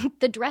wearing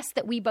the dress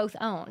that we both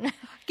own.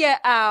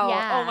 Get out.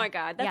 Yeah. Oh my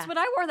God. That's Yeah. what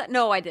I wore that.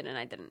 No, I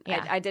didn't.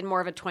 Yeah. I did more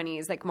of a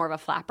 20s, like more of a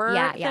flapper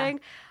Yeah, thing.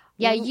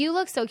 you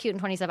look so cute in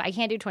 20 stuff. I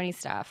can't do 20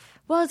 stuff.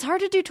 Well, it's hard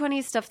to do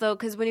 20s stuff though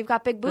because when you've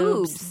got big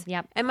boobs.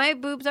 Yep. And my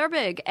boobs are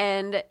big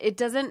and it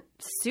doesn't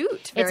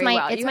suit very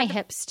well. It's You my have to-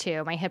 hips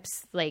too. My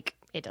hips, like,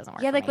 it doesn't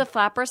work. Yeah, for like me. the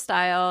flapper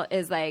style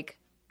is like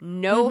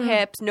no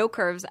hips, no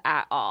curves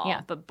at all. Yeah.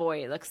 But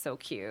boy, it looks so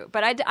cute.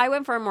 But I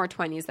went for more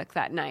 20s like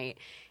that night.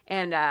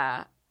 And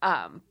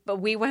but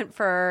we went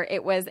for,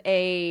 it was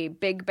a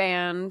big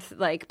band,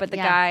 like, but the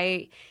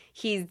guy,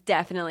 he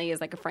definitely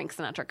is like a Frank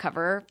Sinatra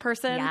cover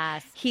person.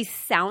 Yes. He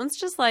sounds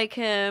just like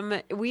him.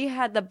 We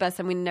had the best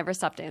time. We never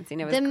stopped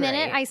dancing. It was The great.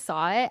 minute I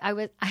saw it,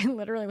 I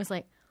literally was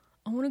like,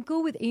 I want to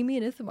go with Amy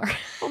and Ithamar.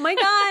 Oh my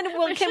God.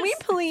 Well, can we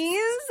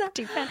please?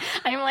 Stupid.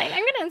 I'm like, I'm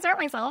going to insert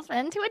myself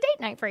into a date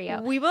night for you.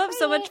 We will have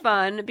so much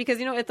fun because,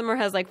 you know, Ithamar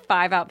has like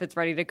 5 outfits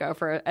ready to go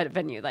for a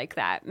venue like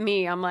that.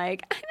 Me, I'm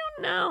like, I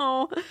don't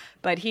know.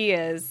 But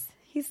he's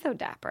so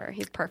dapper.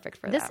 He's perfect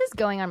for This that. is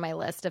going on my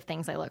list of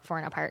things I look for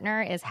in a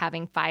partner is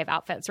having 5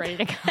 outfits ready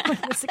to go with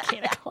the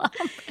Cicada Club.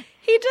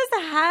 He just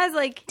has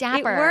like,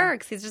 Dapper. it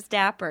works. He's just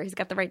dapper. He's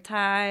got the right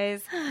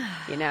ties,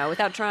 you know,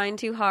 without trying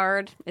too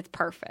hard. It's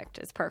perfect.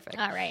 It's perfect.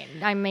 All right.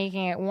 I'm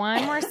making it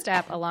one more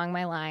step along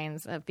my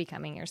lines of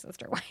becoming your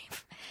sister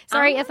wife.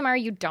 Sorry, Ithamar,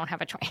 you don't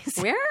have a choice.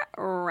 We're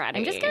ready.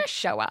 I'm just going to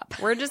show up.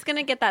 We're just going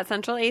to get that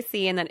central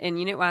AC and that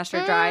in-unit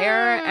washer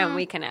dryer and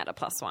we can add a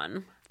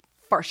 +1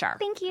 for sure.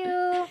 Thank you.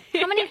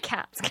 How many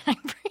cats can I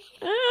bring?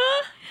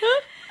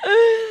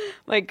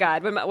 My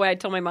God, when I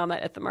told my mom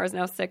that Ithamar is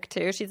now sick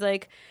too, she's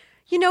like,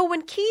 you know,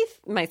 when Keith,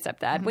 my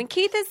stepdad, when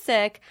Keith is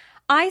sick,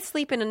 I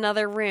sleep in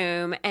another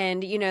room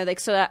and, you know, like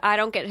so that I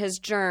don't get his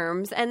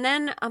germs. And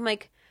then I'm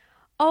like,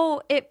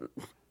 oh,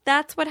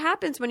 that's what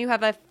happens when you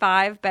have a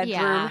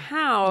 5-bedroom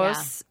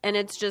house and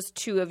it's just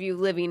 2 of you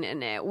living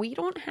in it. We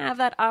don't have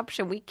that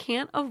option. We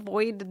can't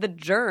avoid the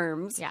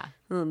germs. Yeah.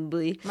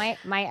 Humbly. My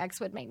ex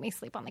would make me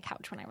sleep on the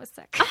couch when I was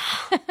sick.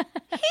 He should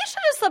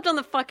have slept on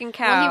the fucking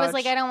couch. Well, he was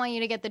like, I don't want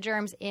you to get the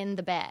germs in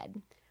the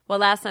bed. Well,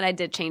 last night I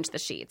did change the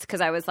sheets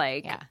because I was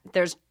like, Yeah.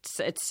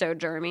 it's so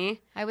germy.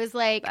 I was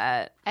like,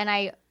 But and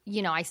I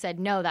said,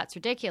 no, that's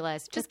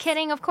ridiculous. Just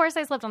kidding. Of course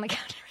I slept on the couch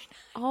right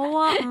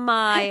oh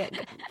my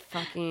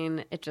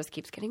fucking, it just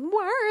keeps getting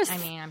worse. now. I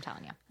mean, I'm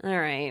telling you. All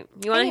right.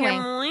 You want to hear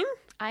Anyway. mine?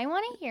 I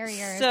want to hear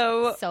yours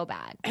So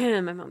bad.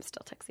 My mom's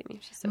still texting me.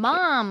 She's so cute.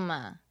 Mom.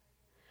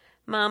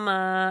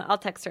 Mama, I'll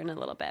text her in a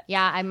little bit.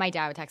 Yeah, my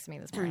dad texted me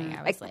this morning.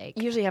 I was I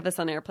usually have this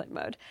on airplane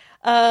mode.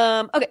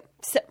 Okay,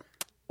 so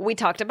we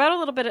talked about a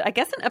little bit, I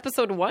guess in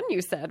episode 1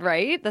 you said,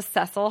 right? The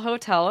Cecil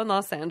Hotel in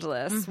Los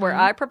Angeles, where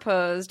I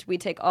proposed we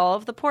take all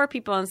of the poor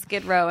people on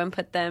Skid Row and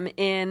put them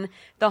in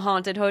the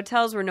haunted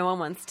hotels where no one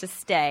wants to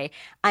stay.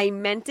 I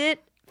meant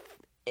it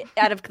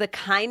out of the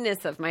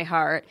kindness of my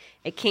heart.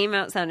 It came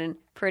out sounding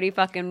pretty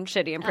fucking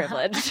shitty and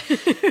privileged.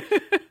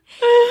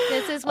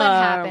 this is what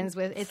happens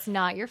with it's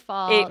not your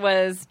fault. It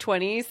was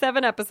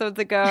 27 episodes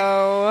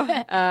ago.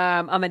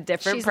 I'm a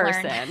different She's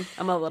person. learned.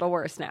 I'm a little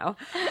worse now.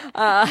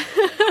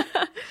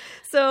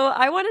 So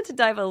I wanted to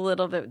dive a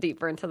little bit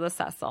deeper into the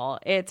Cecil.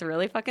 It's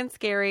really fucking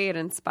scary. It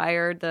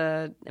inspired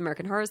the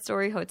American Horror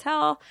Story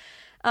Hotel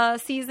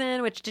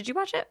season, which, did you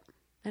watch it?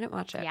 I didn't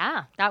watch it.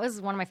 Yeah, that was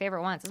one of my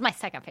favorite ones. It was my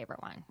second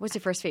favorite one. What's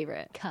your first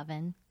favorite?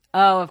 Coven.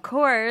 Oh, of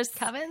course.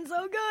 Coven's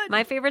so good.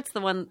 My favorite's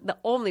the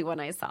only one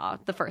I saw,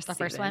 the first first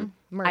season. one,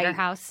 Murder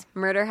House.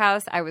 Murder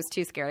House. I was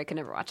too scared. I could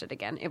never watch it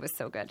again. It was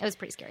so good. It was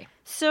pretty scary.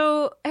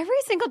 So every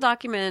single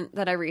document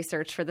that I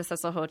researched for the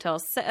Cecil Hotel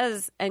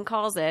says and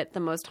calls it the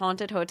most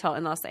haunted hotel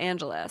in Los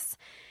Angeles.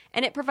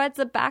 And it provides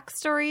the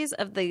backstories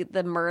of the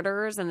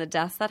murders and the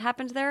deaths that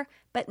happened there,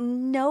 but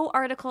no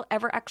article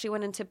ever actually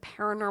went into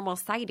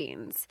paranormal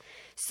sightings.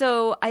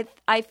 So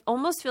I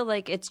almost feel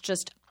like it's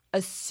just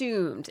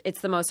assumed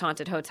it's the most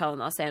haunted hotel in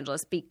Los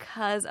Angeles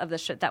because of the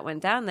shit that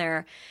went down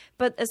there.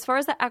 But as far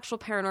as the actual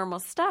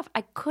paranormal stuff,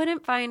 I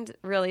couldn't find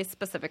really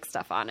specific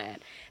stuff on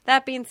it.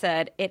 That being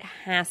said, it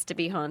has to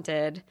be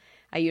haunted.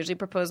 I usually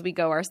propose we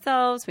go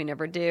ourselves. We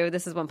never do.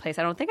 This is one place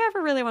I don't think I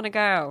ever really want to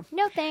go.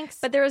 No thanks.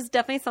 But there is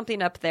definitely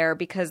something up there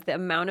because the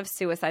amount of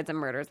suicides and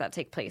murders that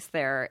take place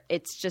there,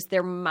 it's just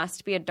there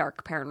must be a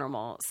dark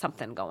paranormal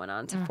something going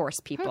on to force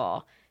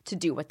people to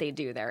do what they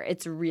do there.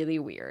 It's really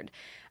weird.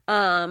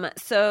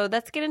 So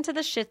let's get into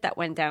the shit that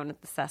went down at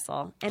the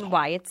Cecil and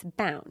why it's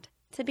bound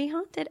to be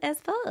haunted as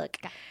fuck.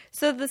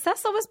 So the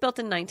Cecil was built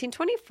in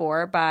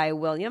 1924 by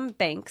William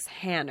Banks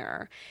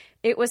Hanner.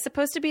 It was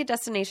supposed to be a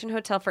destination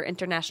hotel for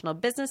international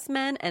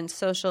businessmen and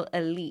social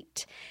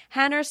elite.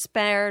 Hanner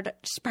spared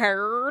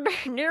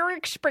their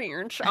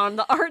experience on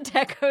the Art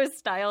Deco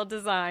style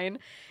design.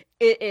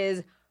 It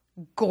is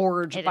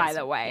gorgeous, by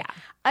the way. Yeah.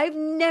 I've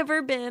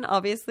never been,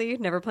 obviously,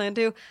 never planned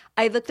to.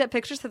 I looked at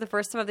pictures for the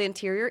first time of the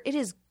interior. It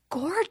is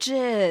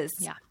gorgeous.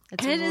 Yeah.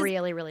 It's And it is-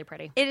 really, really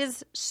pretty. It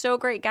is so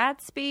great.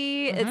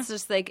 Gatsby. It's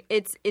just like,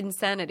 it's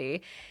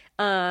insanity.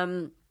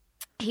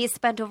 He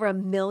spent over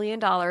 $1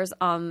 million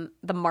on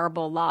the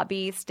marble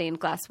lobby, stained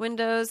glass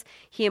windows.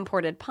 He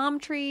imported palm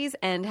trees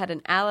and had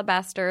an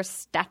alabaster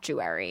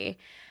statuary.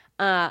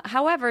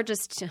 However,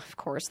 just of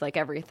course, like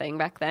everything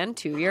back then,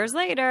 2 years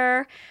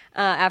later,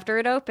 after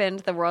it opened,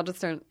 the world was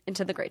thrown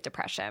into the Great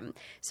Depression.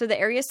 So the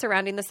area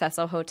surrounding the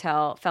Cecil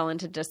Hotel fell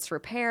into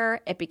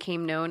disrepair. It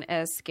became known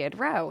as Skid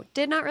Row.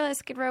 Did not realize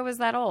Skid Row was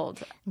that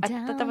old. I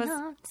thought that was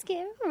on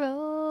Skid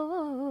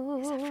Row.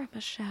 is that from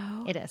a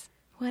show. It is.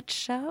 What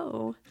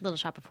show? Little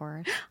Shop of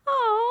Horrors.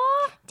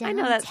 Oh, I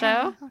know that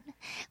show. Downtown,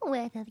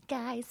 where the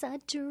guys are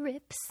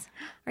drips.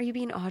 Are you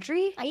being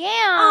Audrey? I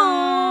am.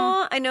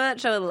 Oh, I know that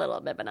show a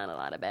little bit, but not a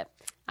lot of it.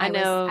 I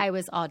know. I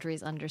was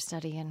Audrey's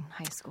understudy in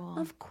high school.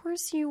 Of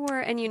course you were.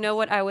 And you know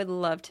what I would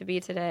love to be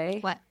today?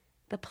 What?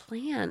 The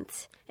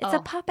plant. It's a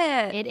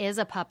puppet. It is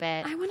a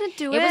puppet. I want to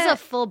do it. It was a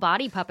full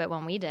body puppet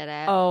when we did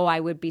it. Oh, I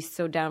would be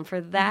so down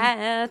for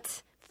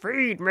that.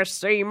 Feed Miss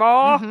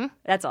Seymour.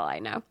 That's all I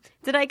know.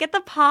 Did I get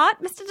the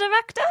part, Mr.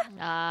 Director?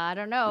 I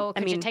don't know.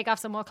 Could you mean- take off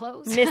some more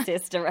clothes?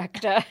 Mrs.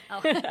 Director.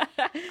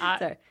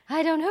 Sorry.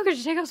 I don't know. Could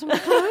you take off some more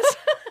clothes?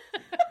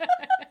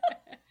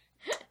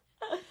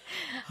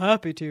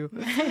 Happy to.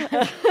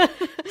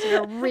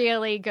 You're a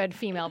really good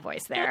female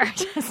voice there.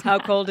 Just- How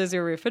cold is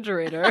your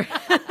refrigerator?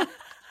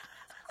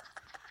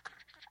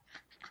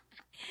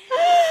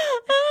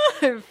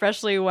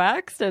 Freshly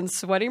waxed and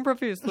sweating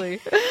profusely.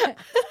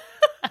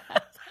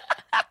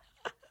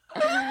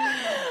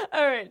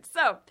 All right,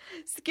 so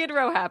Skid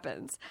Row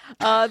happens.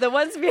 The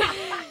ones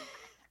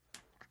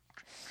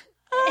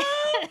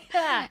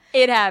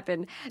it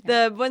happened.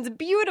 The once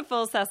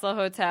beautiful Cecil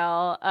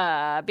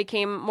Hotel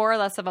became more or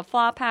less of a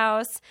flop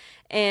house,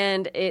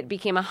 and it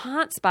became a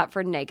hot spot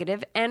for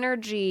negative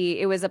energy.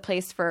 It was a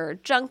place for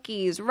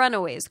junkies,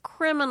 runaways,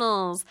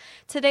 criminals.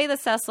 Today, the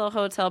Cecil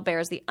Hotel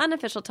bears the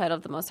unofficial title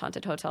of the most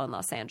haunted hotel in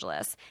Los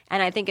Angeles,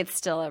 and I think it's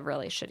still a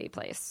really shitty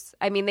place.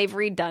 I mean, they've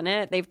redone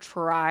it. They've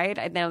tried.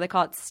 I know they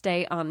call it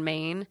Stay on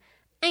Main.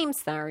 I'm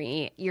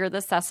sorry. You're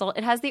the Cecil.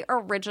 It has the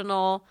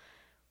original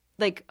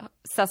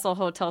Cecil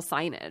Hotel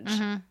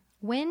signage.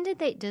 When did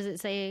they? Does it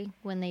say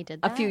when they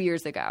did that? A few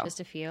years ago. Just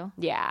a few.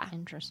 Yeah.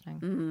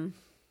 Interesting.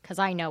 Because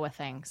I know a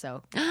thing.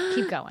 So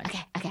keep going.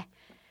 Okay.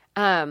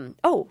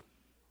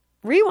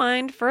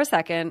 Rewind for a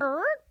second.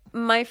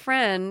 My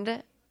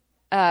friend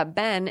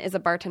Ben is a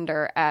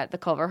bartender at the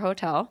Culver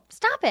Hotel.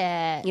 Stop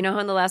it. You know how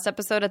in the last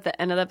episode, at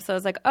the end of the episode, I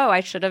was like, oh,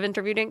 I should have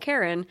interviewed Aunt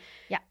Karen.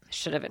 Yeah.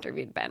 Should have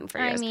interviewed Ben for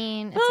I years.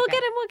 mean, it's we'll okay.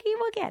 get him.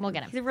 We'll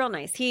get him. He's real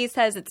nice. He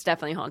says it's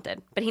definitely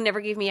haunted, but he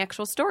never gave me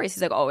actual stories.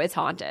 He's like, oh, it's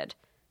haunted.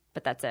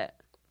 But that's it.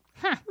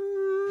 Huh.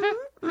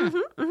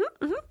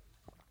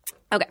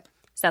 Okay,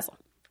 Cecil.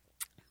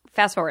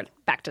 Fast forward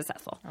back to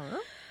Cecil.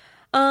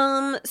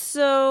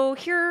 So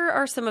here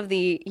are some of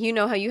the, you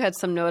know how you had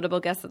some notable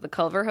guests at the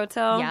Culver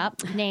Hotel?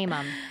 Yep. Name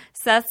them.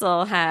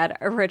 Cecil had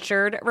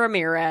Richard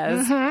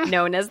Ramirez,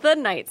 known as the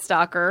Night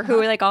Stalker,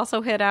 who like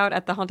also hid out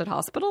at the haunted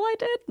hospital I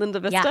did, Linda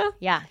Vista.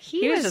 Yeah.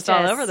 He was just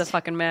all over the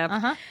fucking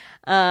map.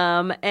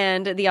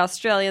 And the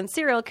Australian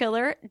serial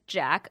killer,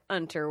 Jack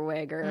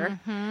Unterweger.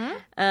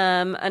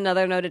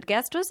 Another noted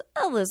guest was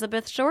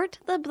Elizabeth Short,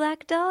 the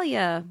Black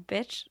Dahlia.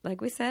 Bitch,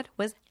 like we said,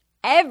 was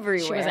everywhere,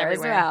 She was as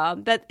everywhere. well.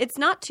 But it's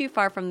not too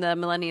far from the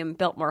Millennium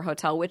Biltmore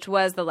Hotel, which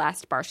was the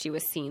last bar she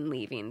was seen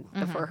leaving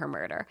before her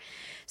murder.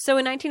 So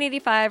in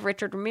 1985,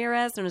 Richard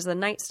Ramirez, known as the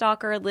Night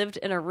Stalker, lived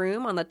in a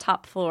room on the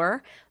top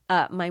floor.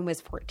 Mine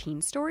was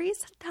 14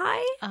 stories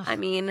high. I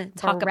mean,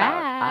 talk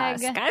about a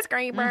brag.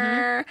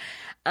 skyscraper.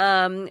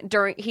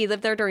 He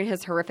lived there during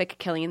his horrific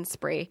killing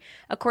spree.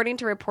 According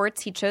to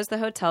reports, he chose the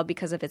hotel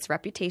because of its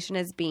reputation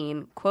as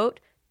being, quote,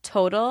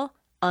 total,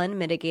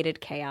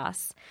 unmitigated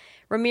chaos.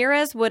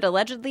 Ramirez would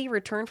allegedly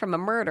return from a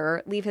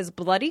murder, leave his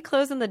bloody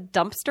clothes in the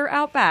dumpster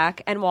out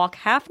back, and walk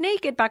half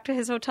naked back to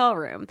his hotel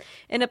room.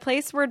 In a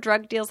place where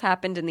drug deals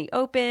happened in the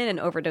open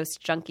and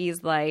overdosed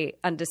junkies lie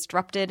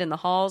undisrupted in the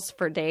halls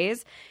for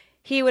days,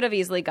 he would have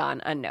easily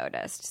gone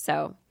unnoticed.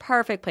 So,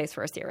 perfect place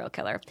for a serial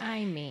killer.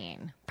 I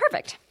mean.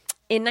 Perfect.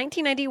 In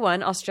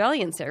 1991,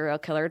 Australian serial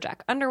killer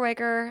Jack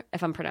Unterweger,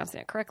 if I'm pronouncing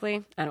it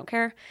correctly, I don't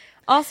care,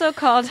 also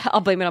called,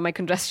 I'll blame it on my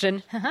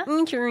congestion,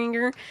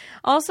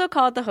 also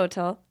called the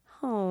hotel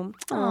home.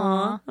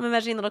 Aww. I'm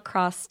imagining a little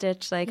cross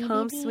stitch, like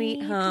home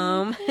sweet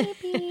home.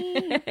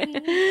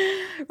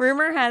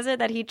 Rumor has it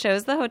that he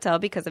chose the hotel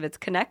because of its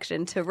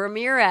connection to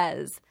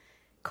Ramirez.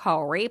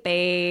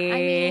 Creepy. I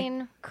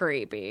mean,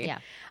 creepy. yeah.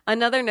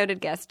 Another noted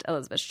guest,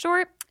 Elizabeth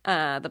Short,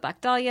 the Black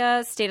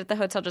Dahlia, stayed at the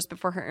hotel just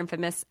before her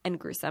infamous and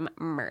gruesome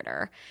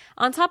murder.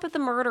 On top of the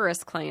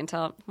murderous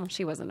clientele, well,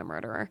 she wasn't a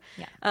murderer.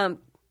 Yeah.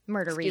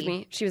 Murdery. Excuse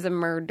me. She was a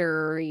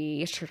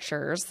murdery.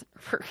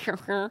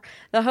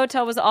 The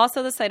hotel was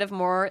also the site of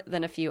more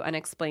than a few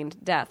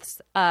unexplained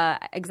deaths.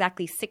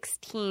 Exactly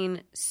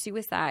 16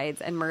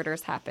 suicides and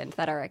murders happened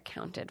that are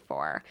accounted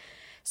for.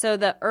 So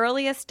the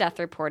earliest death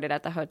reported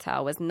at the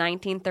hotel was in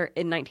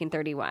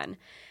 1931.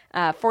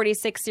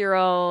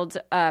 46-year-old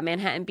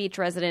Manhattan Beach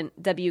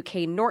resident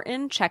W.K.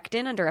 Norton checked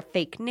in under a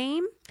fake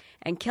name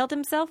and killed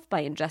himself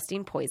by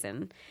ingesting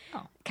poison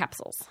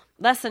capsules.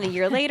 Less than a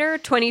year later,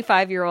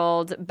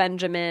 25-year-old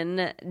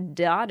Benjamin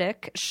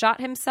Dodick shot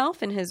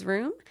himself in his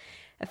room.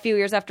 A few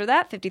years after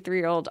that,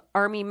 53-year-old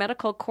Army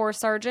Medical Corps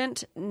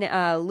Sergeant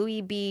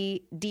Louis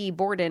B. D.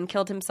 Borden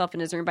killed himself in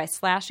his room by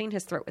slashing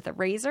his throat with a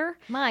razor.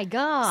 My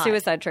God.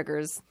 Suicide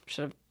triggers.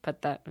 Should have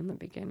put that in the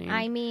beginning.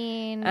 I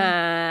mean.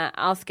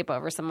 I'll skip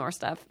over some more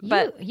stuff.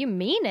 But you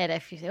mean it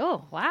if you.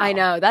 Oh, wow. I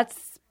know.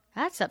 That's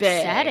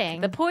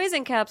upsetting. big. The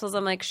poison capsules,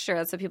 I'm like, sure,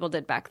 that's what people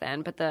did back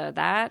then. But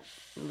yeah,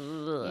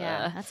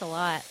 that's a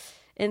lot.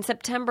 In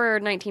September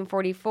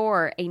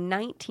 1944, a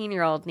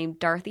 19-year-old named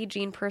Dorothy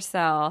Jean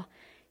Purcell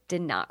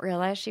did not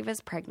realize she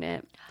was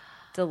pregnant,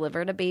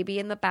 delivered a baby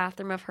in the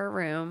bathroom of her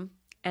room,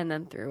 and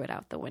then threw it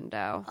out the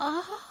window.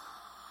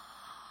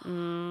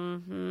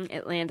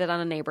 It landed on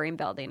a neighboring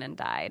building and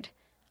died,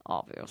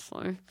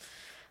 obviously.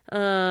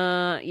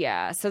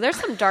 Yeah, so there's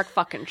some dark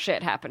fucking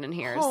shit happening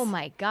here. Oh,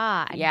 my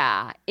God.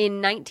 Yeah. In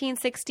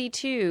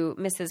 1962,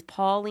 Mrs.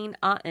 Pauline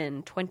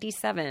Otten,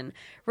 27,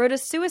 wrote a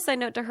suicide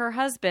note to her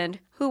husband,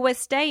 who was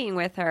staying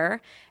with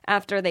her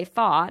after they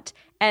fought,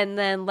 and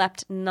then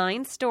leapt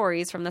 9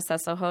 stories from the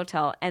Cecil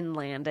Hotel and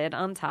landed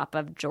on top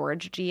of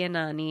George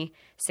Giannani,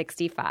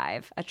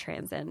 65, a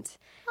transient.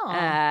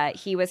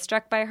 He was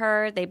struck by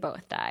her. They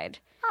both died.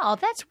 Oh,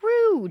 that's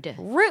rude.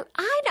 Rude.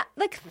 I know.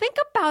 Like, think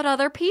about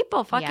other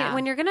people. Fucking Yeah.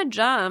 when you're gonna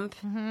jump.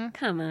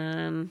 Come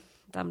on,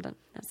 dum.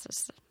 That's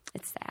just.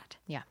 It's sad.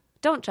 Yeah.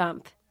 Don't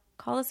jump.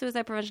 Call the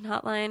suicide prevention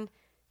hotline.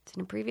 It's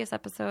in a previous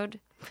episode.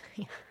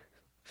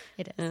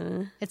 It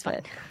is. It's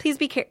fun. Please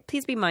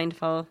be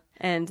mindful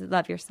and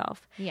love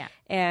yourself. Yeah.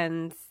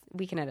 And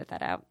we can edit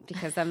that out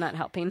because I'm not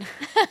helping.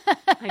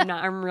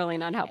 I'm really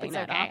not helping It's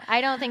at okay. all.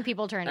 I don't think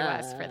people turn to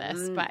us for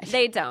this, but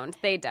They don't.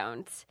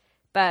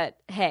 But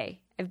hey,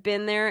 I've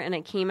been there and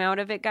I came out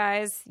of it,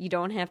 guys. You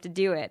don't have to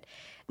do it.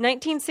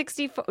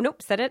 1964.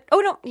 Nope, said it. Oh,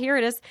 no, here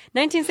it is.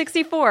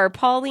 1964,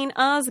 Pauline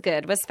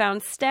Osgood was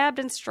found stabbed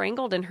and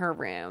strangled in her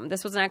room.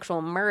 This was an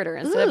actual murder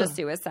instead of a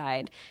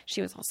suicide.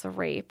 She was also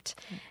raped.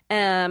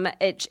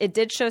 It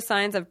did show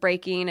signs of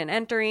breaking and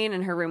entering,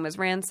 and her room was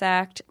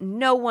ransacked.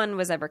 No one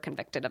was ever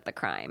convicted of the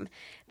crime.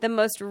 The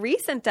most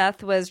recent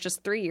death was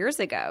just 3 years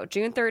ago,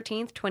 June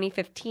 13th,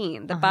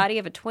 2015. The body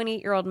of a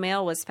 28-year-old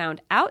male was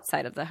found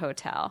outside of the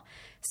hotel.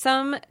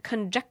 Some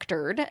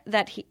conjectured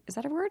that he... Is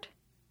that a word?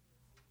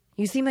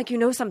 You seem like you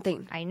know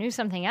something. I knew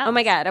something else. Oh,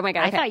 my God.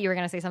 I thought you were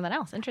going to say something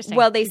else. Interesting.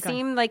 Well, they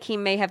seem like he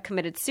may have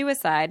committed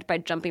suicide by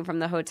jumping from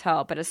the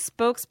hotel, but a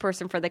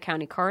spokesperson for the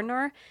county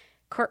coroner,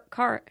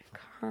 coroner,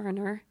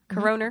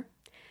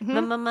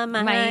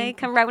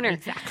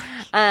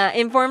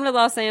 informed the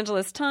Los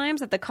Angeles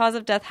Times that the cause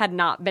of death had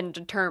not been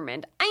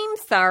determined. I'm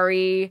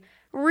sorry.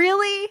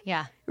 Really?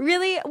 Yeah.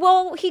 Really?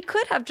 Well, he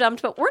could have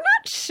jumped, but we're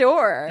not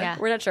sure. Yeah.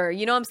 We're not sure.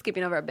 You know I'm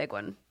skipping over a big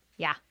one.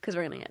 Yeah. Because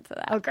we're going to get to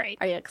that. Oh, great.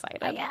 Are you excited?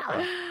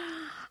 Yeah.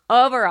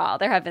 Overall,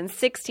 there have been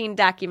 16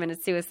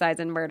 documented suicides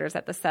and murders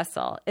at the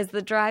Cecil. Is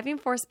the driving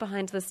force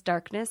behind this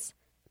darkness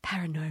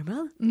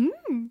paranormal?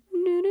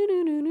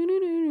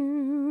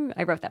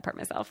 I wrote that part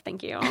myself.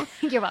 Thank you.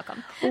 You're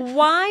welcome.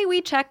 Why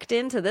we checked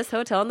into this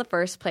hotel in the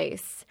first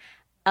place.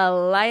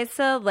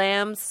 Elisa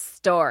Lamb's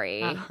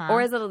story.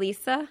 Or is it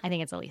Elisa? I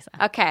think it's Elisa.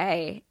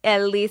 Okay.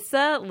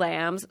 Elisa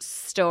Lamb's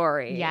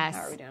story. Yes.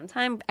 How are we doing on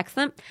time?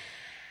 Excellent.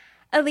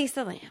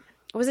 Elisa Lamb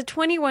was a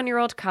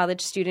 21-year-old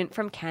college student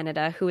from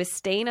Canada who was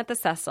staying at the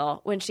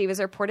Cecil when she was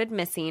reported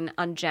missing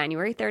on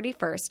January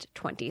 31st,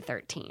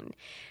 2013.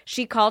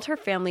 She called her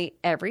family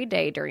every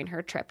day during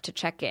her trip to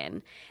check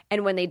in,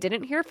 and when they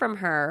didn't hear from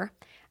her,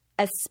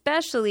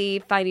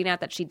 especially finding out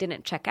that she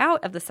didn't check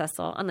out of the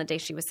Cecil on the day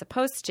she was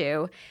supposed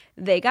to,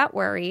 they got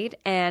worried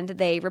and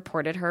they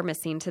reported her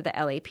missing to the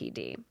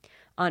LAPD.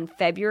 On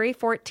February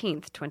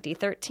 14th,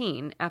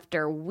 2013,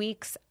 after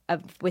weeks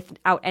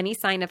without any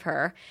sign of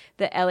her,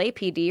 the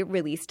LAPD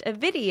released a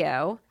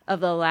video of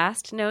the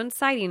last known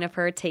sighting of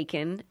her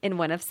taken in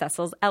one of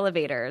Cecil's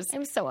elevators.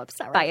 I'm so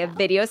upset by a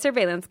video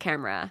surveillance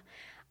camera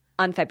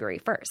on February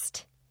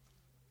 1st.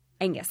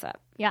 And guess what?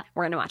 Yeah.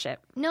 We're going to watch it.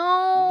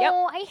 No. Yep.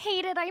 I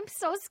hate it. I'm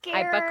so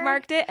scared. I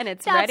bookmarked it and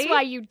it's That's ready. That's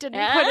why you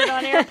didn't put it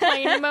on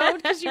airplane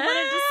mode, because you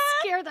wanted to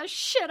scare the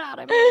shit out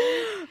of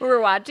me. We're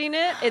watching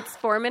it. It's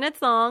 4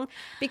 minutes long.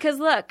 Because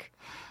look,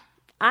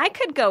 I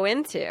could go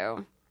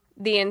into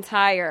the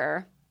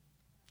entire...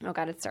 Oh,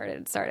 God, it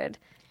started.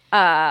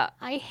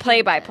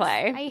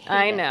 Play-by-play.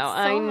 I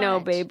know,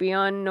 much. baby.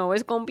 I know.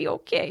 It's going to be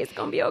okay. It's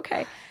going to be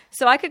okay.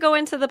 So I could go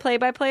into the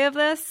play-by-play of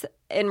this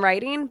in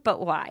writing,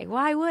 but why?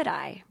 Why would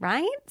I?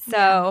 Right?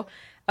 So,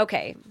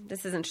 okay,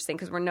 this is interesting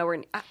because we're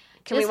nowhere.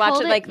 Can we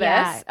watch it like this?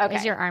 Yeah. Okay.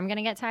 Is your arm going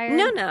to get tired?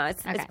 No.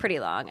 It's pretty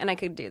long, and I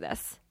could do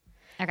this.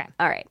 Okay.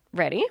 All right.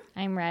 Ready?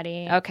 I'm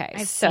ready. Okay.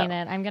 I've seen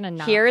it. I'm going to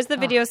not. Here is the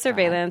video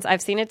surveillance.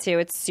 I've seen it too.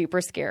 It's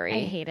super scary.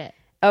 I hate it.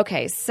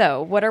 Okay,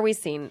 so what are we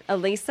seeing?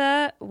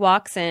 Elisa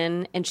walks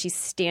in, and she's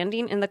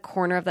standing in the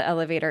corner of the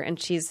elevator, and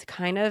she's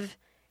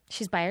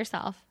by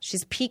herself.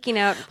 She's peeking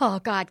out. Oh,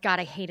 God,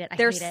 I hate it.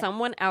 There's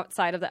someone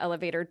outside of the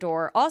elevator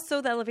door.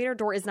 Also, the elevator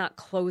door is not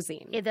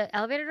closing. The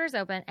elevator door's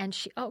open, and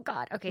oh,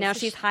 God. Okay. Now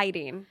she's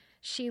hiding.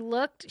 She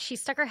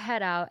stuck her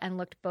head out and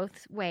looked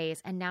both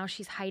ways, and now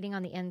she's hiding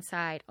on the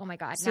inside. Oh, my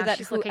God. So now that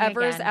she's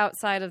whoever's again.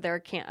 outside of there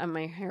can't,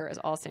 my hair is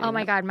all standing Oh,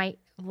 my up. God. My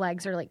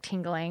legs are, like,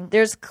 tingling.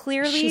 There's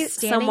clearly She's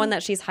standing someone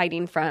that she's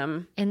hiding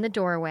from. in the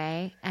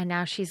doorway, and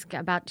now she's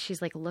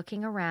like,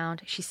 looking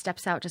around. She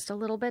steps out just a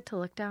little bit to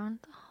look down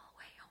the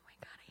hallway. Oh, my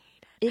God. I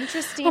hate it.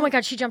 Interesting. Oh, my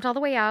God. She jumped all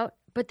the way out,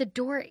 but the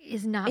door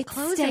is not It's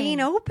closing. staying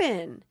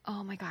open.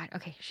 Oh, my God.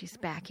 Okay. She's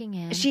backing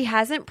in. She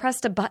hasn't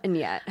pressed a button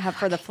yet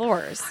for the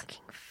floors.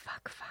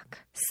 Fuck.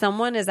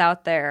 Someone is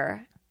out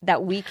there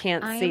that we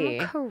can't see.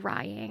 I'm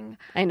crying.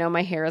 I know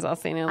my hair is all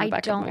standing on the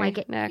back of my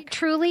neck.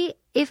 Truly,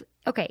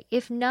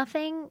 if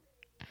nothing,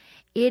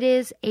 it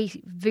is a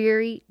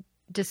very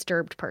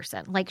disturbed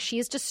person. Like, she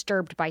is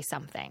disturbed by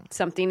something.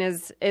 Something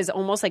is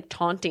almost like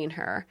taunting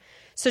her.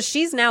 So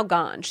she's now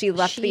gone. She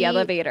left the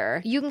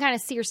elevator. You can kind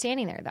of see her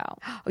standing there, though.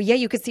 Oh, yeah,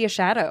 you could see a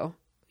shadow.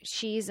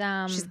 She's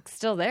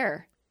still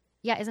there.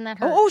 Yeah, isn't that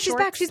her? Oh, she's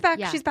back.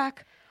 Yeah. She's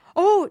back.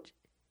 Oh,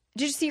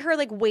 did you see her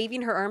like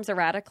waving her arms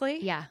erratically?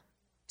 Yeah.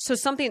 So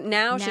something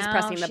now she's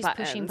pressing the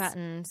buttons. Pushing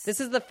buttons. This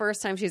is the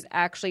first time she's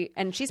actually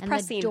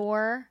pressing the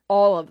door,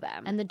 all of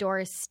them. and the door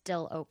is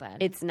still open.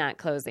 It's not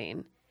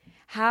closing.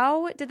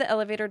 How did the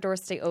elevator door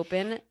stay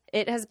open?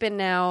 It has been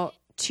now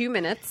 2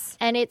 minutes.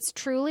 And it's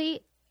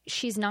truly,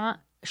 she's not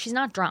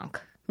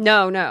drunk.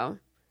 No.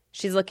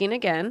 She's looking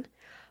again.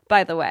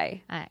 By the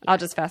way, yeah. I'll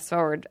just fast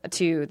forward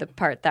to the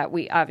part that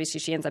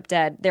she ends up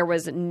dead. There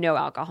was no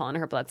alcohol in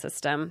her blood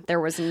system. There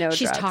was no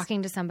She's drugs.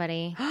 talking to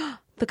somebody.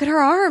 Look at her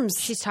arms.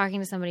 She's talking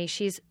to somebody.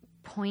 She's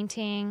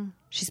pointing.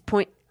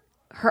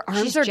 Her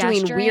arms She's are doing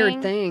gesturing.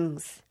 weird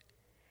things.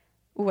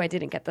 Ooh, I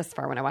didn't get this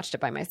far when I watched it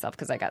by myself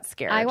because I got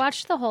scared. I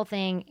watched the whole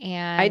thing,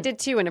 and I did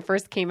too when it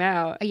first came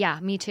out. Yeah,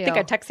 me too. I think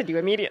I texted you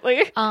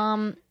immediately.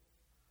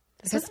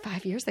 This was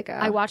 5 years ago.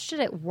 I watched it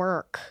at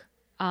work.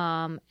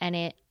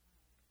 and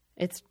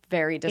it's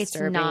very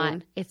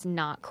disturbing. It's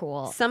not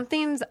cool.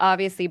 Something's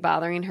obviously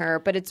bothering her,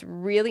 but it's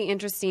really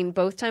interesting.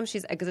 Both times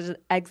she's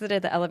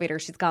exited the elevator,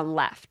 she's gone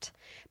left.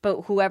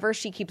 But whoever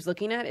she keeps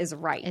looking at is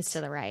right. It's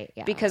to the right,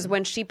 yeah. Because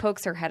when she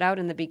pokes her head out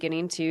in the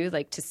beginning too,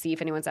 like to see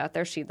if anyone's out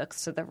there, she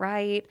looks to the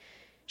right.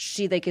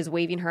 She like is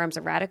waving her arms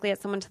erratically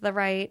at someone to the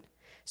right.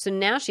 So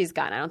now she's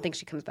gone. I don't think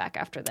she comes back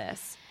after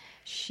this.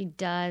 She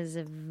does.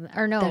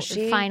 Or no,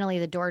 finally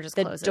the door just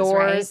closes, the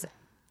doors, right?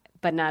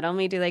 But not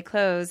only do they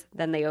close,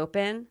 then they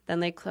open,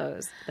 then they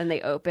close, then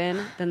they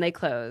open, then they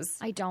close.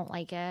 I don't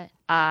like it.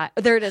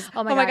 There it is.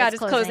 Oh my God,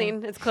 it's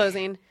closing. It's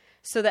closing.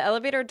 So the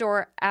elevator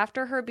door,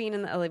 after her being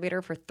in the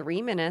elevator for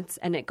 3 minutes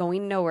and it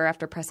going nowhere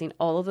after pressing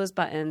all of those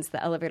buttons,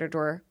 the elevator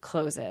door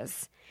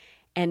closes.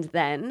 And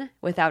then,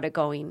 without it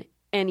going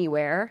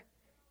anywhere,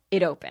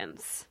 it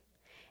opens.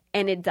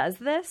 And it does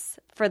this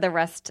for the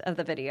rest of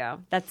the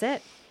video. That's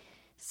it.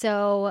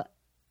 So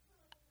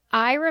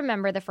I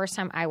remember the first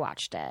time I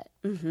watched it.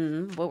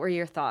 Mm-hmm. What were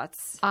your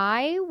thoughts?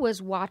 I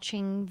was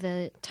watching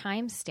the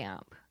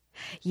timestamp.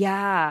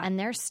 Yeah. And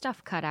there's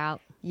stuff cut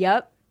out.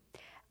 Yep.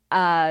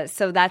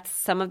 So that's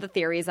some of the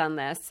theories on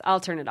this. I'll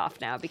turn it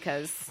off now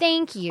because...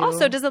 Thank you.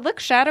 Also, does it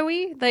look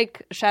shadowy?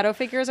 Like shadow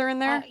figures are in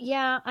there?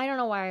 Yeah. I don't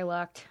know why I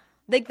looked.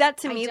 Like that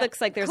to me looks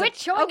like there's Quit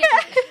showing okay.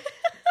 it.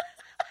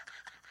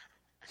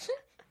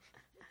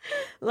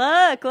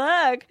 Look.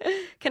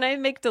 Can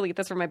I delete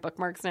this from my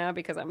bookmarks now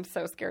because I'm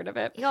so scared of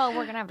it? Yo,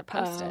 we're going to have to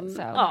post it.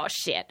 So. Oh,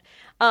 shit.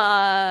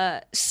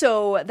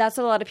 So that's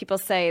what a lot of people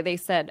say. They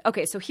said,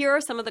 okay, so here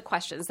are some of the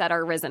questions that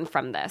are arisen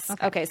from this.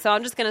 Okay, so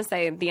I'm just going to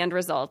say the end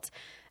result.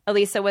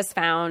 Elisa was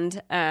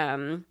found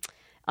on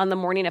the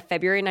morning of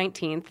February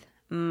 19th,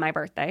 my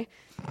birthday.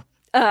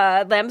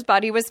 Lam's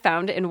body was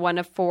found in one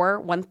of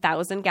 4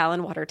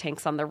 1,000-gallon water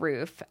tanks on the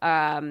roof.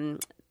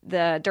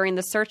 During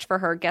the search for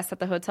her, guests at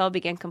the hotel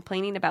began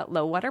complaining about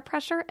low water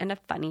pressure and a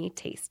funny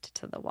taste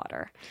to the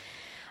water.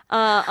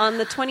 On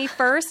the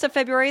 21st of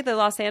February, the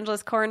Los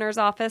Angeles Coroner's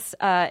Office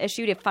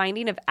issued a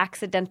finding of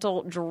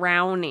accidental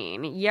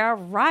drowning. Yeah,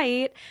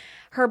 right.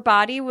 Her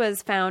body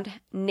was found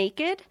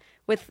naked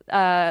with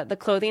the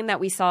clothing that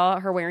we saw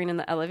her wearing in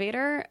the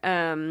elevator,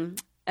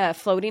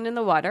 floating in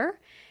the water.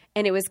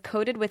 And it was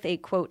coated with a,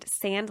 quote,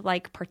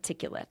 sand-like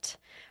particulate.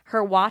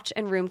 Her watch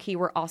and room key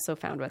were also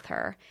found with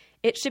her.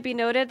 It should be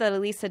noted that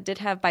Elisa did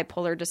have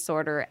bipolar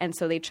disorder, and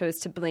so they chose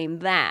to blame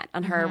that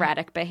on her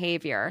erratic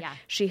behavior. Yeah.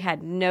 She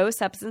had no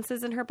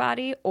substances in her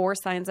body or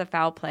signs of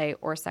foul play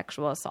or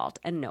sexual assault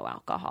and no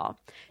alcohol,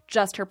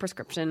 just her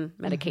prescription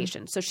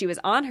medication. So she was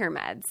on her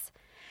meds.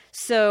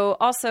 So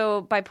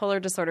also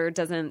bipolar disorder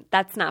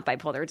that's not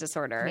bipolar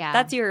disorder. Yeah.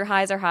 That's your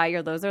highs are high,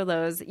 your lows are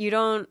lows. You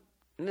don't.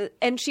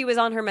 And she was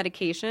on her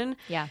medication.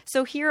 Yeah.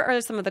 So here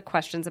are some of the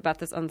questions about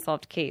this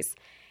unsolved case.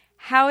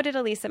 How did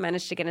Elisa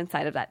manage to get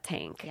inside of that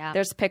tank? Yeah.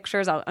 There's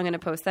pictures. I'm going to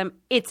post them.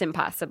 It's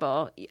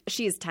impossible.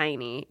 She's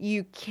tiny.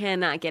 You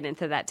cannot get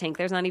into that tank.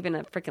 There's not even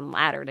a freaking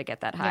ladder to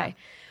get that high. Yeah.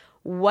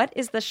 What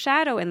is the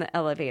shadow in the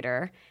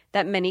elevator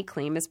that many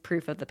claim is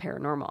proof of the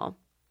paranormal?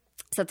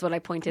 So that's what I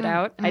pointed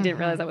out. I didn't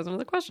realize that was one of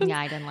the questions. Yeah,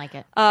 I didn't like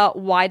it.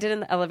 Why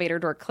didn't the elevator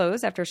door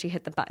close after she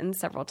hit the button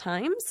several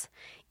times?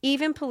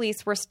 Even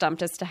police were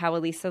stumped as to how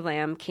Elisa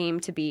Lam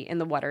came to be in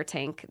the water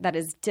tank that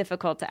is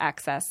difficult to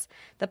access.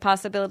 The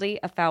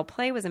possibility of foul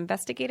play was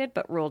investigated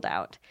but ruled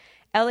out.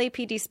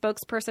 LAPD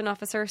spokesperson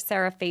officer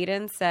Sarah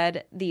Faden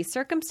said the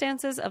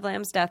circumstances of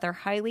Lam's death are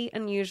highly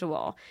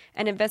unusual,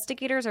 and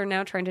investigators are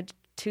now trying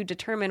to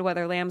determine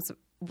whether Lam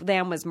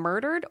was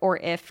murdered or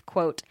if,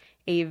 quote,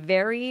 a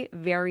very,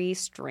 very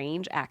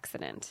strange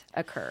accident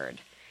occurred.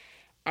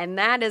 And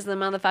that is the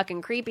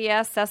motherfucking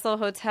creepy-ass Cecil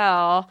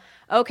Hotel.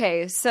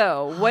 Okay,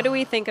 so what do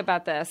we think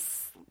about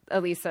this,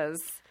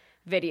 Elisa's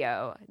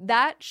video?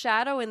 That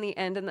shadow in the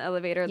end in the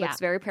elevator looks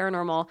very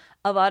paranormal.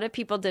 A lot of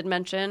people did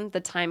mention the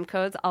time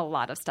codes. A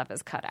lot of stuff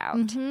is cut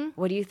out.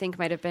 What do you think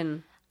might have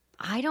been?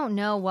 I don't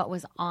know what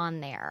was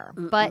on there,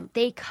 but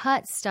they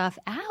cut stuff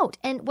out.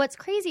 And what's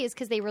crazy is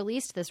because they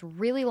released this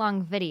really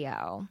long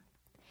video,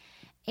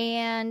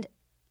 and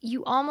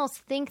you almost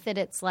think that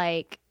it's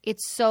like,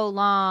 it's so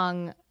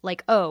long,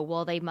 like, oh,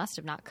 well, they must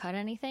have not cut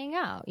anything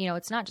out. You know,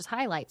 it's not just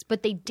highlights,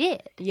 but they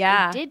did.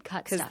 Yeah. They did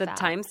cut stuff out. Because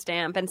the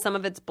timestamp, and some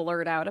of it's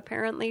blurred out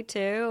apparently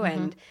too.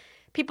 And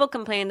people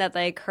complain that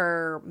like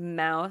her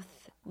mouth,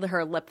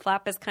 her lip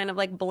flap is kind of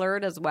like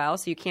blurred as well,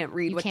 so you can't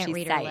read what she's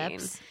saying. Her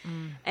lips.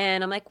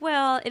 And I'm like,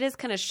 well, it is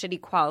kind of shitty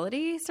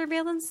quality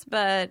surveillance,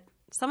 but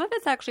some of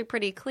it's actually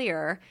pretty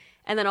clear.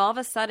 And then all of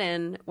a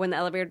sudden, when the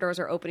elevator doors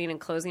are opening and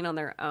closing on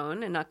their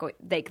own and not going,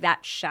 like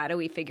that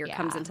shadowy figure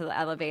comes into the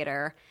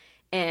elevator,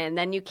 and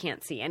then you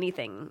can't see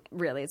anything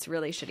really. It's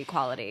really shitty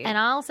quality. And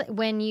also,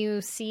 when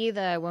you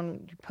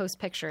post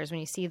pictures,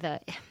 when you see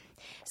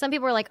some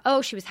people are like,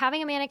 oh, she was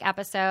having a manic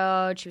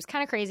episode. She was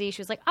kind of crazy.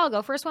 She was like, I'll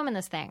go for a swim in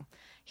this thing.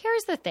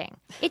 Here's the thing.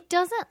 It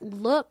doesn't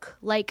look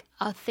like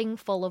a thing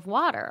full of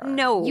water.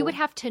 No. You would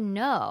have to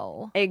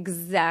know.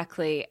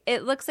 Exactly.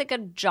 It looks like a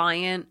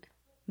giant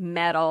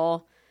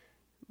metal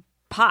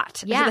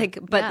pot. Yeah.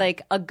 But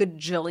like a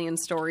gajillion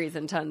stories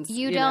and tons.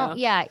 You know? don't,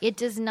 yeah, it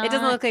does not. It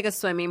doesn't look like a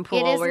swimming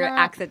pool is where you're not.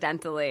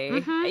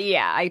 accidentally.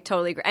 Yeah, I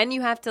totally agree. And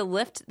you have to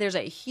lift. There's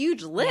a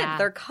huge lid. Yeah.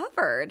 They're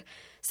covered.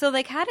 So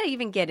like how to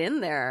even get in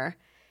there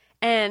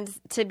and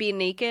to be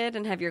naked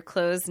and have your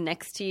clothes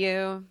next to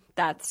you,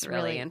 that's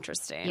really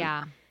interesting.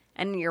 Yeah.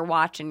 And your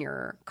watch and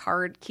your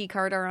key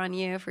card are on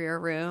you for your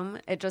room.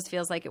 It just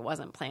feels like it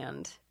wasn't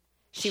planned.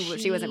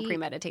 She wasn't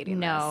premeditating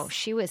No, this.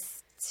 she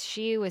was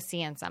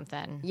seeing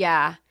something.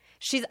 Yeah.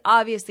 She's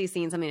obviously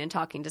seen something and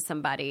talking to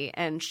somebody,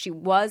 and she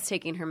was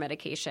taking her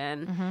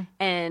medication,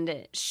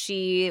 and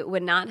she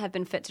would not have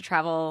been fit to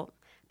travel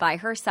by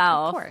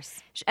herself. Of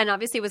course. And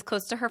obviously was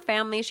close to her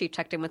family. She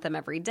checked in with them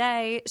every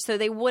day. So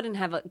they wouldn't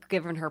have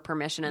given her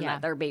permission and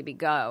let their baby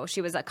go. She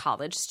was a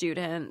college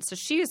student. So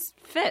she's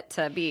fit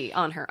to be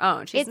on her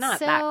own. She's not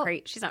that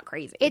crazy. She's not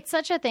crazy. It's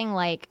such a thing,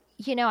 like,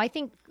 you know, I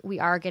think we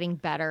are getting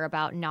better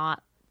about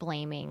not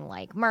blaming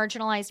like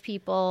marginalized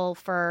people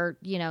for,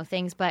 you know,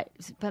 things, but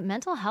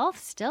mental health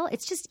still,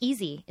 it's just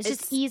easy. It's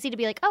just easy to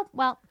be like, oh,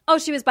 well. Oh,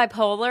 she was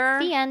bipolar?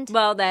 The end.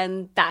 Well,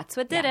 then that's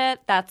what did it.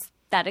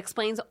 That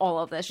explains all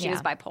of this. She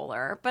was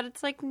bipolar. But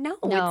it's like, no,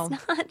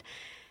 it's not.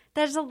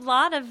 There's a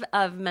lot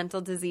of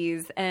mental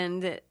disease,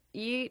 and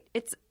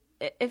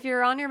if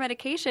you're on your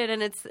medication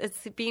and it's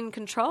being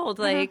controlled,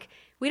 like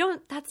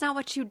that's not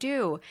what you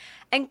do.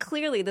 And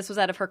clearly this was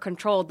out of her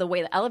control, the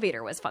way the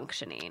elevator was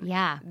functioning.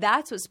 Yeah.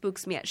 That's what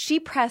spooks me out. She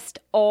pressed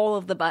all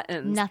of the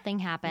buttons. Nothing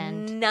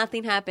happened.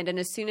 And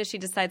as soon as she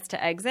decides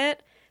to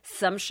exit,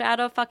 some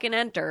shadow fucking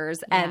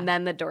enters and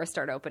then the doors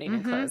start opening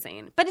and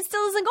closing. But it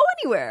still doesn't go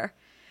anywhere.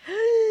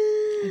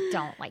 I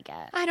don't like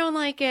it.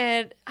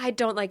 I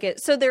don't like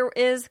it. So there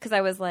is, because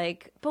I was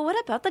like, but what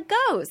about the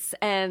ghosts?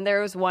 And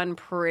there was one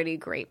pretty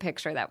great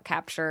picture that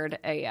captured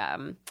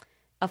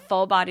a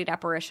full-bodied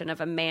apparition of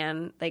a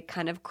man, like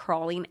kind of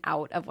crawling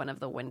out of one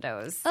of the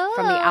windows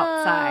from the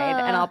outside.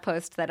 And I'll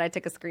post that. I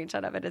took a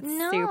screenshot of it. It's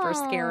super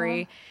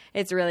scary.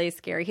 It's really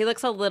scary. He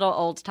looks a little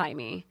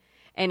old-timey,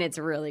 and it's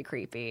really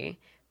creepy.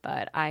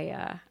 But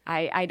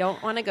I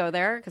don't want to go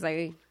there because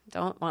I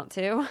don't want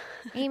to.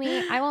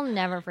 Amy, I will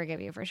never forgive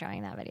you for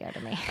showing that video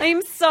to me.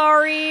 I'm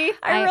sorry.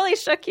 I really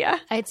shook you.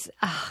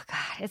 Oh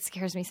God, it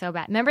scares me so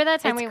bad. Remember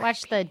that time we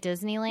watched the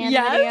Disneyland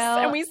yes, video?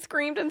 And we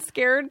screamed and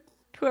scared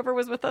whoever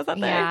was with us that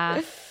day.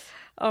 Yeah.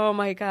 Oh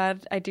my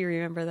God, I do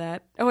remember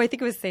that. Oh, I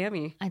think it was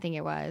Sammy. I think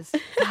it was.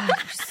 God,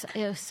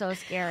 it was so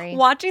scary.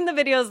 Watching the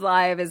videos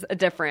live is a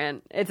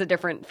different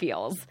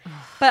feels.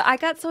 But I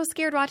got so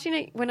scared watching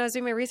it when I was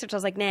doing my research. I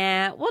was like,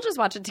 nah, we'll just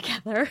watch it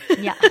together.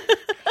 Yeah.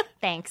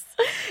 Thanks.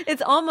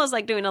 It's almost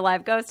like doing a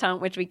live ghost hunt,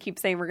 which we keep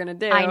saying we're going to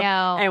do. I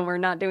know. And we're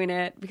not doing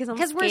it because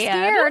we're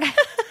scared.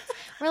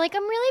 We're like,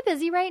 I'm really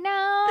busy right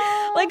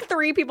now. Like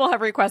 3 people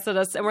have requested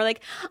us, and we're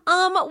like,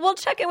 we'll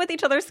check in with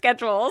each other's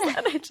schedules.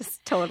 And I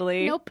just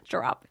totally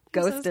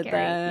ghosted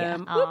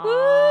them. Yeah.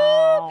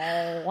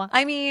 Woo-woo.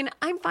 I mean,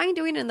 I'm fine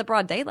doing it in the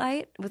broad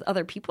daylight with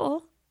other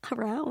people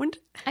around.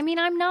 I mean,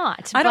 I'm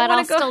not, but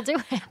I'll still do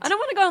it. I don't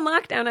want to go on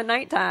lockdown at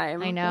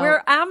nighttime. I know.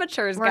 We're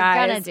amateurs, We're guys.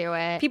 We're going to do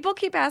it. People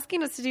keep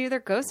asking us to do their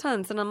ghost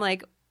hunts, and I'm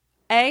like,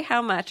 A,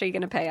 how much are you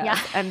going to pay us? Yeah.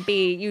 And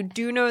B, you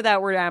do know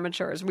that we're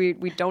amateurs. We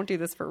don't do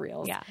this for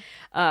reals. Yeah.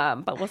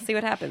 But we'll see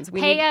what happens.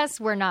 Pay us.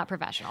 We're not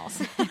professionals.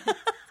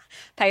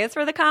 Pay us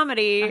for the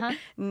comedy,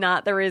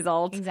 not the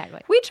result.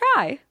 Exactly. We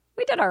try.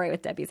 We did all right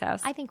with Debbie's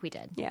house. I think we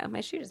did. Yeah,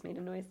 my shoe just made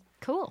a noise.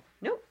 Cool.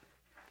 Nope.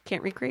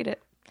 Can't recreate it.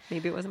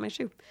 Maybe it wasn't my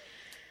shoe.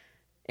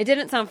 It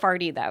didn't sound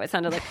farty, though. It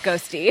sounded like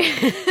ghosty.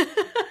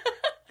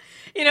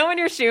 You know when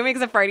your shoe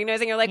makes a farting noise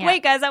and you're like,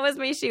 wait, guys, that was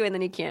my shoe, and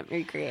then you can't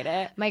recreate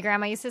it. My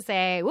grandma used to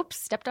say,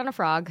 whoops, stepped on a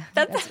frog.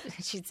 That's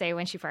what she'd say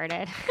when she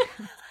farted. I've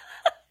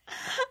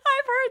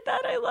heard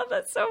that. I love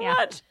that so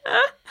much.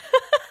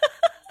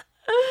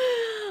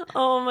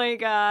 Oh, my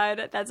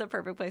God. That's a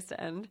perfect place to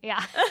end.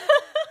 Yeah.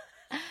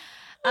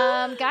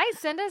 Guys,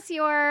 send us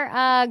your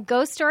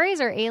ghost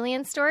stories or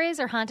alien stories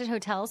or haunted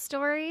hotel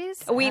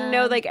stories. We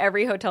know like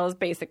every hotel is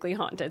basically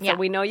haunted, so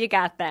we know you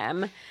got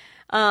them.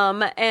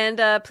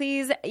 And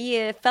please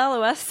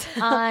follow us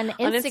on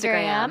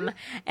Instagram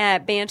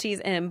at Banshees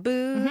and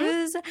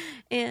Booze.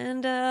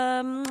 And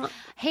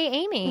hey,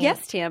 Amy.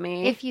 Yes,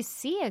 Tammy. If you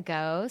see a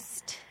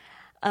ghost,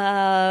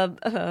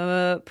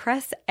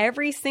 press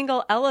every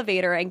single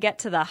elevator and get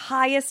to the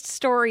highest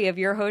story of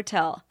your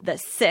hotel, the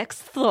 6th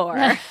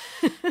floor,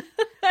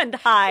 and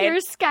hide. Your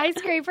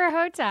skyscraper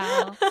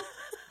hotel.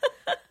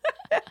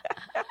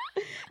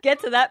 Get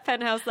to that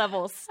penthouse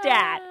level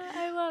stat.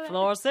 I love it.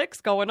 Floor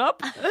 6 going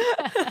up.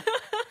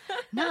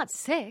 Not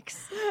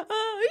 6.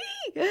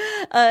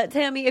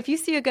 Tammy, if you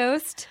see a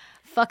ghost,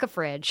 fuck a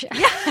fridge.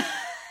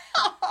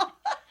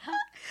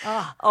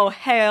 Oh,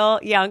 hell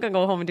yeah. I'm going to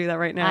go home and do that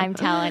right now. I'm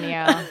telling you.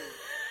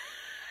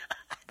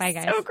 Bye,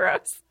 guys. So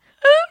gross.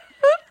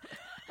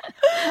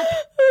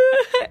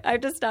 I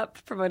have to stop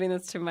promoting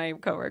this to my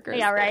coworkers.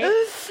 Yeah, right?